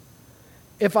next?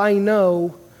 If I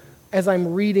know, as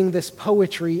I'm reading this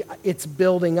poetry, it's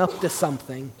building up to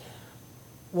something,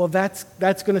 well, that's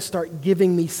going to start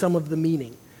giving me some of the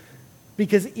meaning.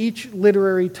 Because each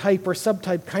literary type or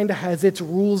subtype kind of has its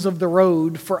rules of the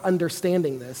road for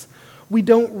understanding this. We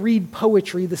don't read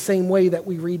poetry the same way that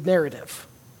we read narrative.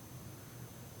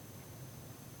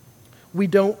 We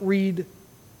don't read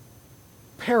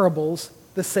parables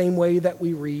the same way that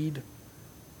we read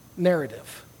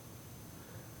narrative.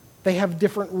 They have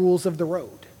different rules of the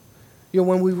road.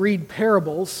 When we read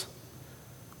parables,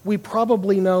 we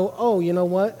probably know, oh, you know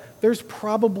what? There's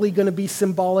probably going to be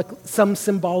some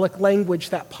symbolic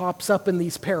language that pops up in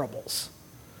these parables.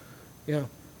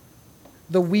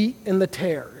 The wheat and the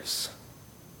tares.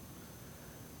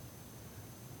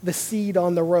 The seed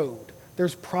on the road.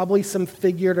 There's probably some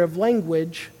figurative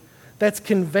language that's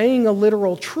conveying a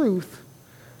literal truth.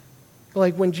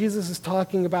 Like when Jesus is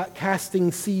talking about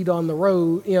casting seed on the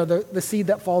road, the seed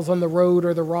that falls on the road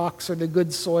or the rocks or the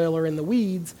good soil or in the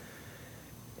weeds,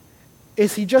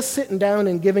 is he just sitting down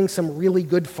and giving some really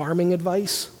good farming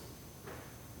advice?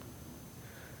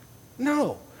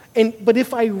 No. But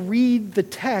if I read the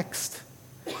text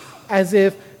as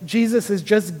if Jesus is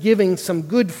just giving some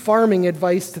good farming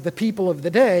advice to the people of the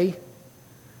day,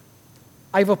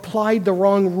 I've applied the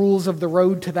wrong rules of the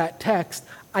road to that text.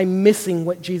 I'm missing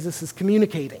what Jesus is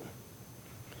communicating.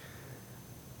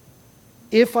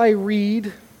 If I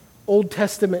read Old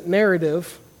Testament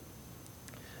narrative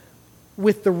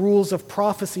with the rules of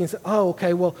prophecy and say, oh,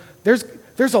 okay, well, there's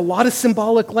a lot of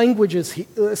symbolic languages,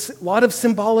 a lot of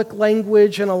symbolic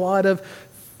language and a lot of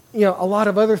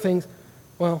other things.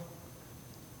 Well,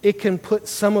 it can put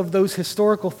some of those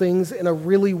historical things in a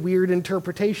really weird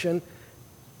interpretation,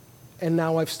 and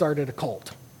now I've started a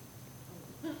cult.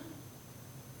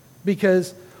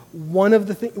 Because one of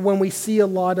the things, when we see a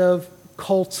lot of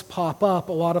cults pop up,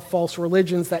 a lot of false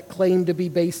religions that claim to be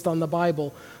based on the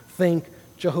Bible, think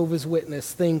Jehovah's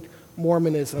Witness, think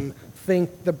Mormonism,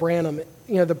 think the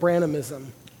Branhamism.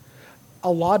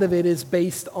 A lot of it is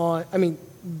based on,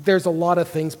 there's a lot of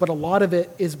things, but a lot of it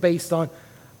is based on,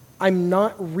 I'm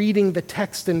not reading the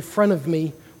text in front of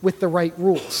me with the right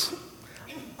rules.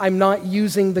 I'm not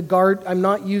using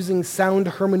sound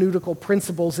hermeneutical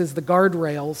principles as the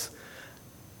guardrails.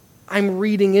 I'm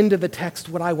reading into the text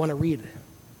what I want to read.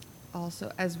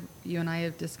 Also, as you and I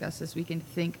have discussed this, we can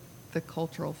think the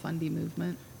cultural fundy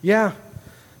movement. Yeah.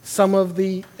 Some of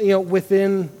the,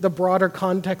 within the broader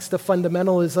context of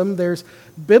fundamentalism, there's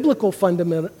biblical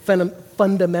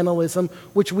fundamentalism,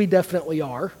 which we definitely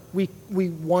are. We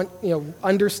want,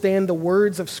 understand the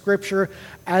words of Scripture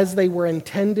as they were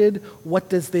intended. What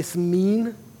does this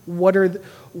mean? What are the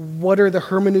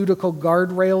hermeneutical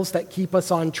guardrails that keep us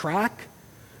on track?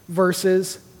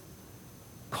 Versus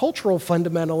cultural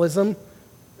fundamentalism,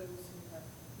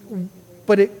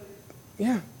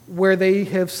 where they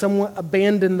have somewhat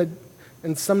abandoned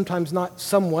and sometimes not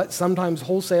somewhat, sometimes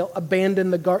wholesale,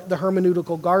 abandoned the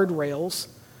hermeneutical guardrails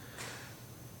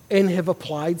and have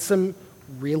applied some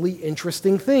really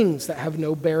interesting things that have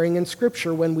no bearing in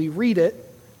Scripture when we read it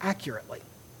accurately.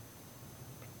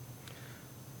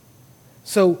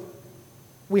 So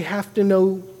we have to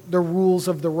know the rules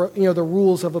of the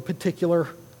rules of a particular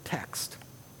text.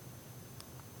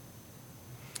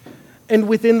 And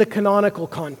within the canonical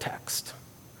context,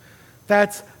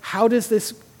 that's how does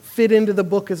this fit into the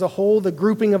book as a whole, the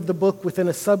grouping of the book within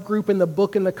a subgroup, and the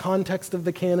book in the context of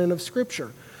the canon of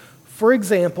Scripture. For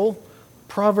example,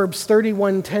 Proverbs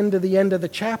 31:10 to the end of the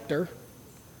chapter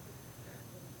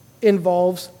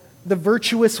involves the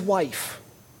virtuous wife.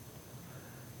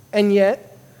 And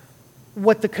yet,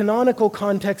 what the canonical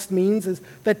context means is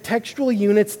that textual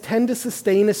units tend to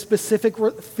sustain a specific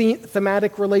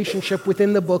thematic relationship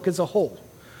within the book as a whole.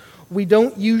 We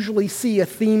don't usually see a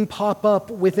theme pop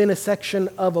up within a section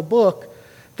of a book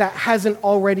that hasn't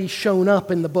already shown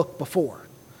up in the book before.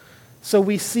 So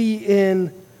we see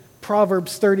in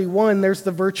Proverbs 31, there's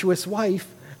the virtuous wife,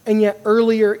 and yet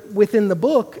earlier within the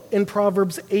book, in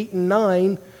Proverbs 8 and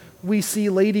 9, we see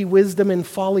Lady Wisdom and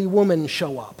Folly Woman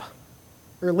show up.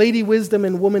 Or Lady Wisdom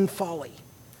and Woman Folly.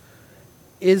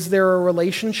 Is there a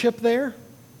relationship there?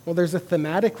 Well, there's a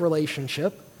thematic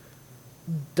relationship.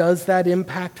 Does that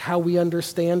impact how we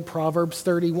understand Proverbs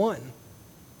 31?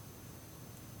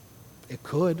 It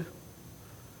could.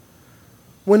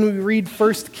 When we read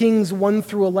 1 Kings 1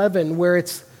 through 11, where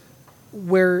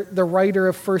the writer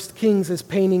of 1 Kings is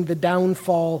painting the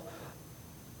downfall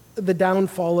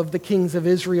of the kings of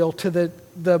Israel to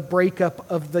the breakup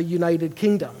of the United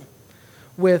Kingdom,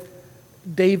 with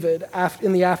David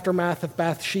in the aftermath of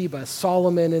Bathsheba,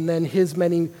 Solomon and then his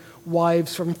many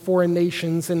wives from foreign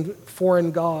nations and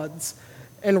foreign gods,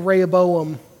 and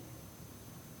Rehoboam,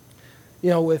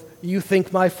 with, you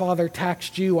think my father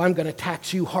taxed you, I'm going to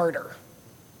tax you harder.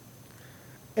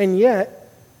 And yet,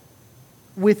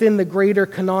 within the greater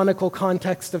canonical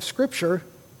context of Scripture,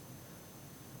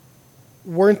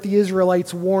 weren't the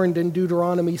Israelites warned in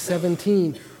Deuteronomy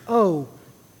 17, oh,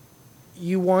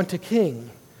 you want a king?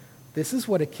 This is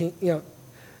what a king,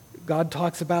 God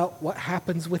talks about what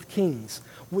happens with kings.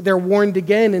 They're warned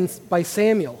again by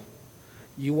Samuel.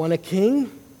 You want a king?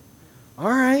 All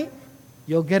right,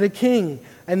 you'll get a king.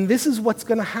 And this is what's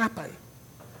going to happen.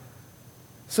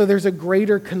 So there's a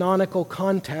greater canonical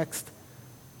context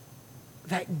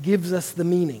that gives us the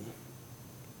meaning.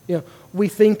 We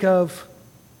think of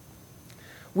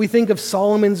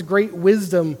Solomon's great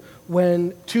wisdom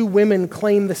when two women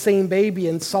claim the same baby,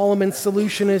 and Solomon's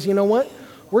solution is, you know what?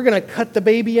 We're going to cut the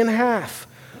baby in half.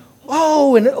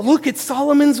 Oh, and look at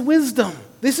Solomon's wisdom.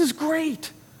 This is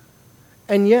great.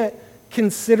 And yet,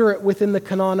 consider it within the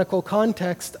canonical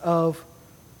context of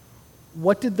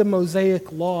what did the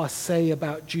Mosaic law say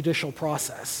about judicial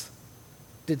process?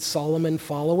 Did Solomon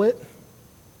follow it?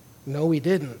 No, he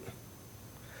didn't.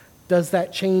 Does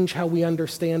that change how we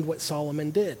understand what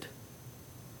Solomon did?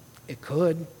 It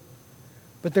could.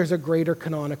 But there's a greater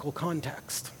canonical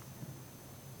context.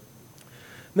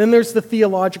 Then there's the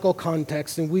theological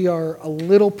context, and we are a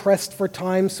little pressed for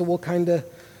time, so we'll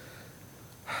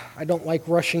I don't like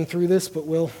rushing through this, but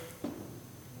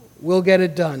we'll get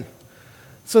it done.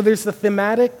 So there's the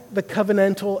thematic, the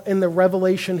covenantal, and the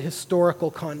revelation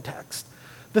historical context.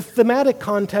 The thematic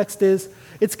context is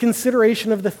its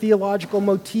consideration of the theological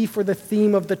motif or the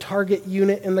theme of the target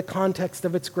unit in the context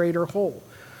of its greater whole.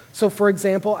 So, for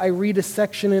example, I read a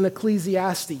section in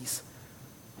Ecclesiastes.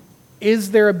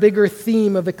 Is there a bigger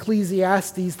theme of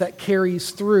Ecclesiastes that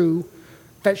carries through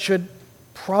that should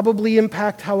probably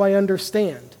impact how I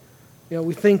understand?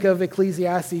 We think of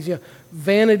Ecclesiastes,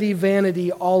 vanity,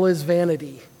 vanity, all is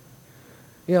vanity.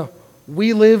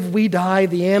 We live, we die,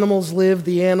 the animals live,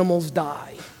 the animals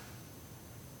die.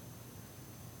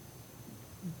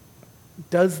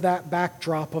 Does that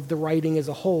backdrop of the writing as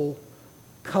a whole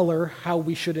color how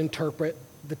we should interpret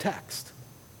the text?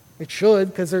 It should,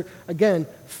 because again,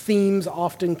 themes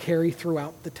often carry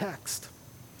throughout the text.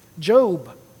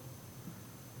 Job.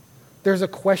 There's a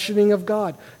questioning of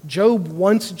God. Job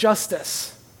wants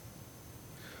justice.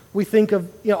 We think of,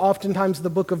 oftentimes the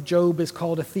book of Job is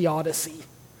called a theodicy,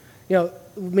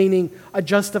 meaning a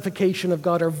justification of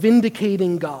God or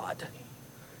vindicating God.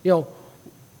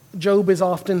 Job is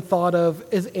often thought of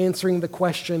as answering the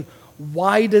question,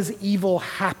 why does evil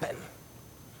happen?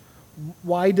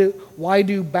 Why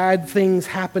do bad things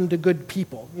happen to good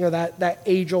people? That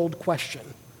age-old question.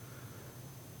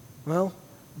 Well,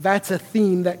 that's a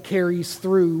theme that carries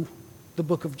through the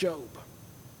book of Job.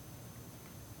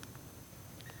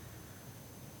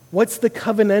 What's the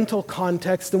covenantal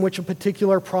context in which a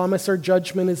particular promise or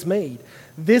judgment is made?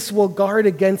 This will guard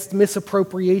against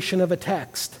misappropriation of a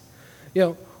text.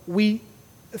 We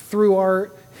through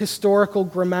our historical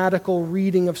grammatical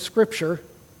reading of Scripture,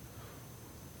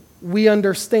 we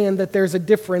understand that there's a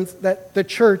difference, that the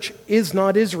church is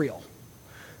not Israel.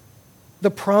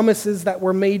 The promises that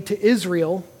were made to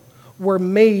Israel were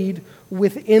made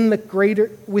within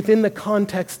the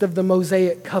context of the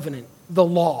Mosaic covenant, the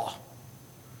law.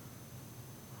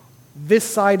 This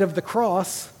side of the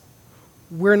cross,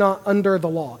 we're not under the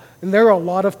law. And there are a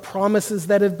lot of promises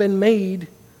that have been made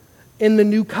in the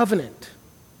new covenant.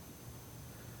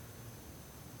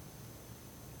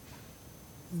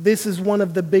 This is one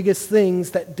of the biggest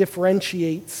things that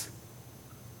differentiates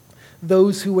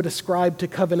those who would ascribe to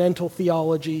covenantal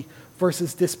theology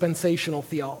versus dispensational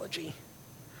theology.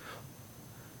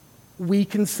 We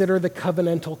consider the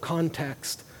covenantal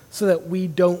context so that we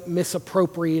don't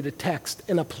misappropriate a text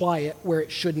and apply it where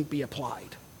it shouldn't be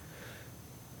applied.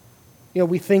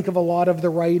 We think of a lot of the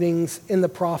writings in the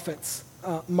prophets,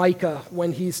 Micah,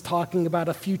 when he's talking about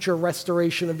a future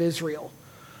restoration of Israel,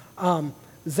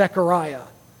 Zechariah.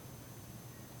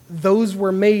 Those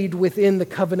were made within the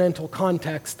covenantal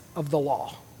context of the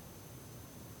law.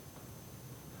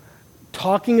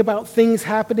 Talking about things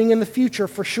happening in the future,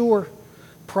 for sure.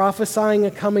 Prophesying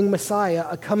a coming Messiah,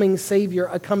 a coming Savior,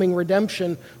 a coming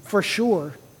redemption, for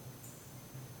sure.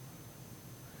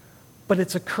 But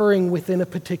it's occurring within a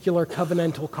particular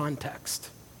covenantal context.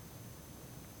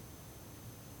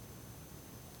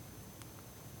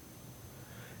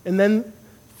 And then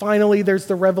finally, there's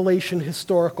the Revelation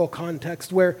historical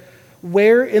context, where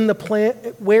in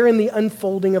the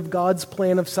unfolding of God's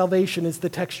plan of salvation is the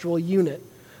textual unit.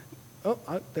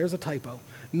 There's a typo.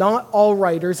 Not all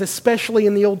writers, especially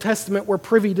in the Old Testament, were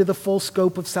privy to the full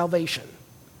scope of salvation.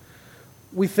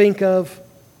 We think of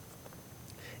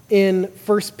in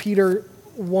 1 Peter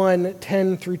 1,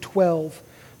 10 through 12,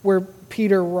 where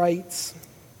Peter writes,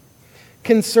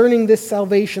 "Concerning this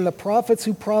salvation, the prophets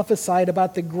who prophesied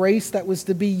about the grace that was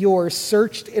to be yours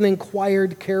searched and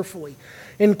inquired carefully,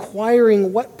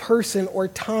 inquiring what person or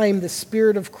time the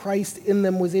Spirit of Christ in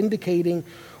them was indicating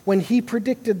when he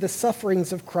predicted the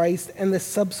sufferings of Christ and the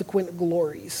subsequent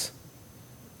glories.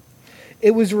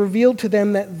 It was revealed to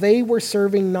them that they were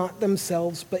serving not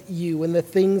themselves but you, and the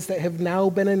things that have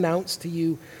now been announced to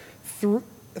you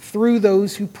through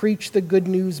those who preach the good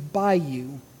news by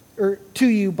you, or to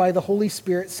you by the Holy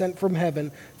Spirit sent from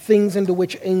heaven, things into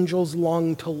which angels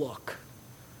long to look."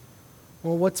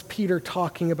 Well, what's Peter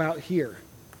talking about here?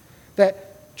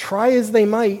 That try as they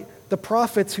might, the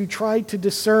prophets who tried to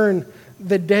discern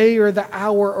the day or the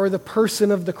hour or the person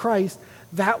of the Christ,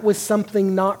 that was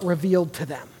something not revealed to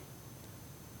them.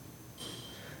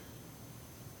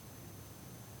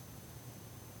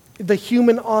 The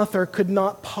human author could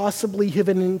not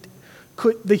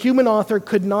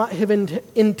have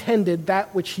intended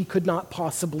that which he could not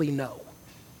possibly know.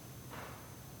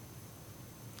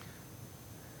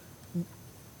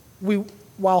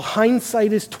 While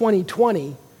hindsight is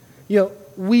 20/20,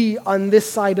 we on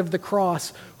this side of the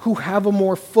cross who have a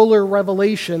more fuller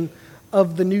revelation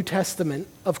of the New Testament,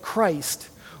 of Christ,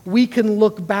 we can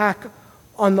look back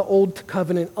on the Old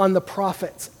Covenant, on the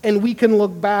prophets, and we can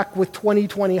look back with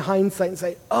 20/20 hindsight and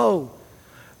say, oh,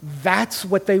 that's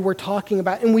what they were talking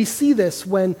about. And we see this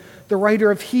when the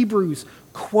writer of Hebrews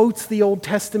quotes the Old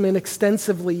Testament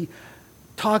extensively,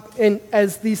 and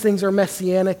as these things are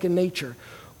messianic in nature.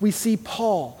 We see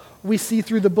Paul. We see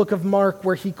through the book of Mark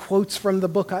where he quotes from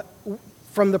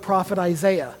the prophet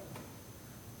Isaiah.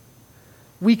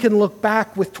 We can look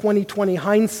back with 20/20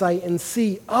 hindsight and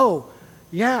see, oh,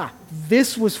 yeah,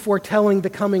 this was foretelling the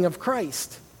coming of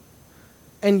Christ.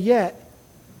 And yet,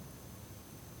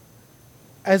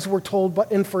 as we're told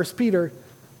in 1 Peter,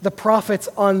 the prophets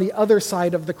on the other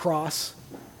side of the cross,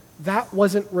 that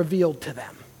wasn't revealed to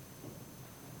them.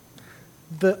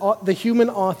 The human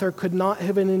author could not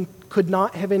have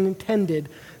intended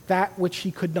that which he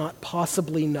could not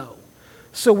possibly know.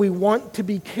 So we want to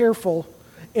be careful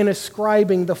in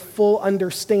ascribing the full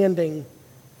understanding,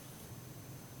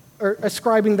 or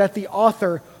ascribing that the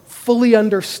author fully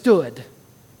understood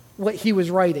what he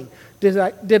was writing.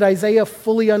 Did Isaiah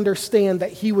fully understand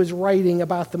that he was writing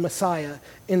about the Messiah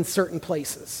in certain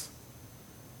places?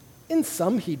 In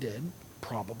some he did,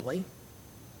 probably,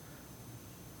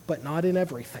 but not in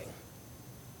everything.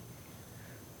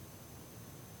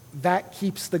 That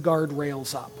keeps the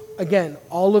guardrails up. Again,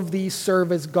 all of these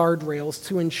serve as guardrails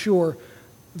to ensure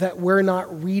that we're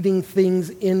not reading things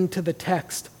into the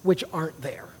text which aren't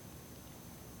there.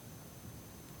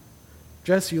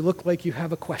 Jess, you look like you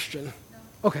have a question.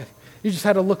 No. Okay. You just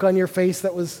had a look on your face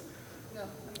that was... No.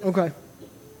 Okay.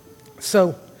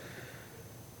 So,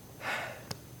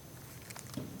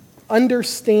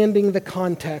 understanding the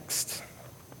context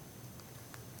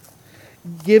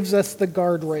gives us the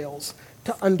guardrails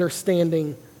to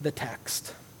understanding the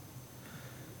text.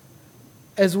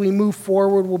 As we move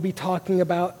forward, we'll be talking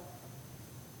about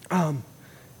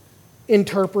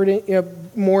interpreting,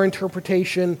 more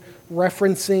interpretation,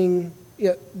 referencing,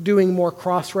 doing more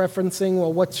cross-referencing.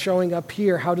 Well, what's showing up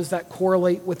here? How does that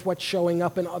correlate with what's showing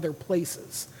up in other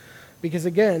places? Because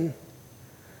again,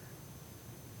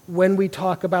 when we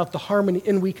talk about the harmony,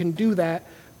 and we can do that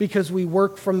because we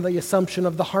work from the assumption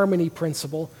of the harmony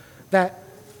principle, that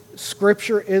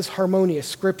Scripture is harmonious.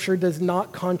 Scripture does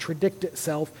not contradict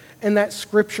itself, and that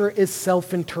Scripture is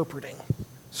self-interpreting.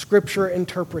 Scripture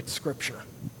interprets Scripture.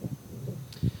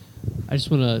 I just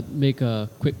want to make a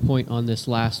quick point on this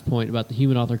last point about the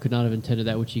human author could not have intended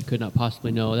that which he could not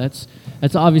possibly know. That's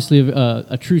obviously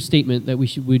a true statement that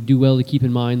would do well to keep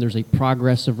in mind. There's a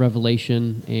progress of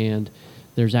revelation, and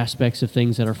there's aspects of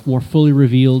things that are more fully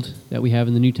revealed that we have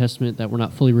in the New Testament that were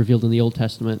not fully revealed in the Old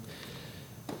Testament.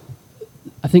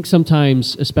 I think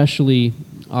sometimes, especially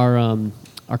our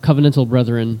covenantal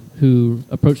brethren who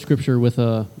approach Scripture with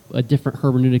a different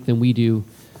hermeneutic than we do,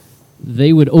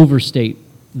 they would overstate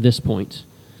this point,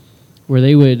 where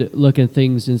they would look at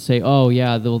things and say, oh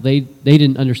yeah, they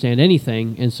didn't understand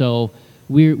anything, and so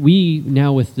we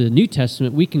now with the New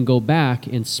Testament, we can go back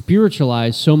and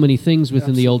spiritualize so many things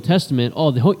within the Old Testament.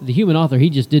 Oh, the human author, he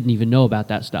just didn't even know about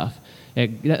that stuff.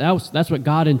 That's what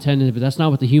God intended, but that's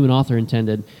not what the human author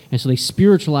intended. And so they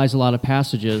spiritualize a lot of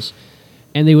passages,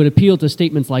 and they would appeal to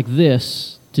statements like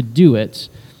this to do it.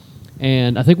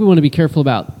 And I think we want to be careful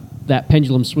about that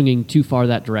pendulum swinging too far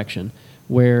that direction,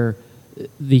 where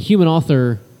the human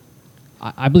author,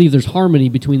 I believe there's harmony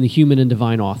between the human and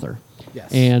divine author. Yes.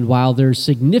 And while there's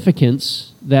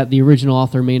significance that the original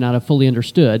author may not have fully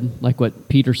understood, like what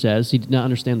Peter says, he did not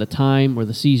understand the time or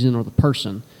the season or the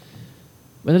person,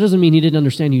 but that doesn't mean he didn't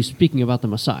understand he was speaking about the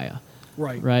Messiah.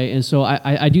 Right. Right? And so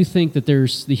I do think that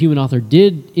the human author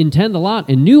did intend a lot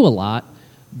and knew a lot,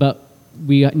 but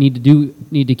we need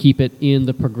to keep it in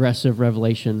the progressive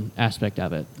revelation aspect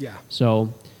of it. Yeah.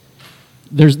 So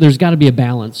there's got to be a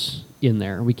balance in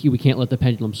there. We can't let the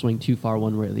pendulum swing too far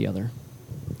one way or the other.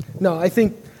 No, I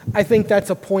think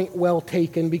that's a point well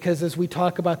taken, because as we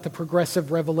talk about the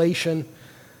progressive revelation,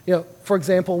 for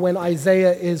example, when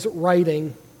Isaiah is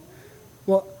writing,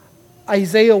 well,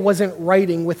 Isaiah wasn't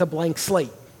writing with a blank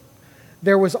slate.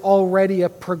 There was already a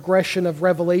progression of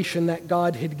revelation that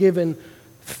God had given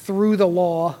through the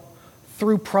law,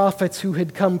 through prophets who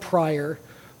had come prior,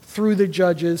 through the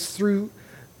judges,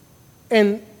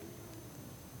 and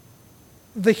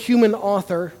the human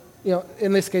author,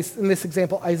 in this case, in this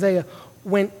example, Isaiah,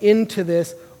 went into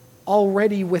this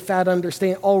already with that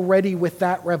understanding, already with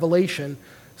that revelation.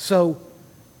 So,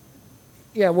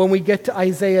 when we get to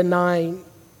Isaiah 9,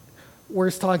 where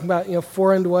it's talking about,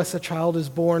 for unto us a child is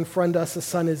born, for unto us a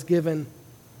son is given,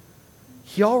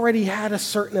 he already had a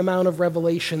certain amount of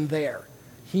revelation there.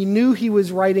 He knew he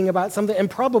was writing about something, and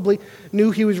probably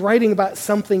knew he was writing about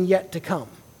something yet to come.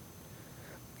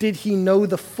 Did he know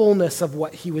the fullness of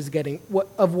what he was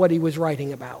what he was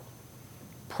writing about?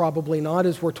 Probably not,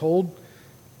 as we're told.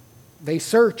 They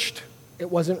searched.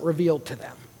 It wasn't revealed to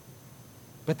them.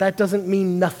 But that doesn't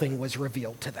mean nothing was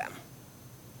revealed to them.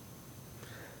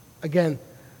 Again,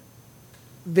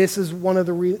 this is one of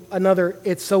the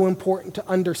it's so important to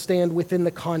understand within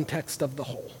the context of the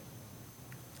whole.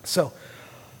 So,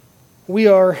 we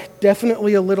are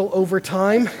definitely a little over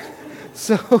time.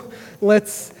 So,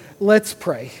 let's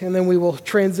pray, and then we will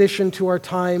transition to our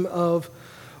time of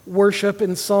worship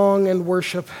in song and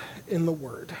worship in the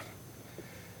Word.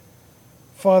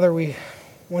 Father,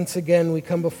 once again we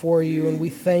come before you, and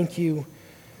we thank you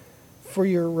for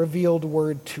your revealed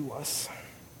Word to us.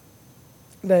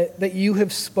 That you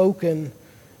have spoken,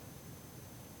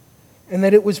 and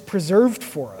that it was preserved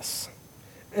for us,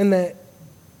 and that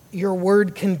your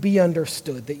Word can be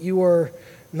understood, that you are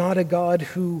not a God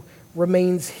who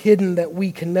remains hidden, that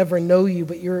we can never know you,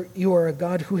 but you are a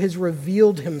God who has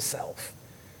revealed himself.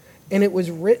 And it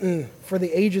was written for the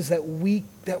ages that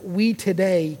we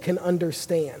today can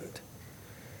understand.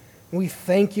 We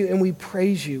thank you and we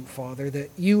praise you, Father,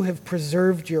 that you have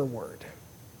preserved your word.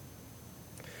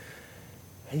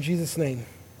 In Jesus' name,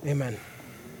 amen.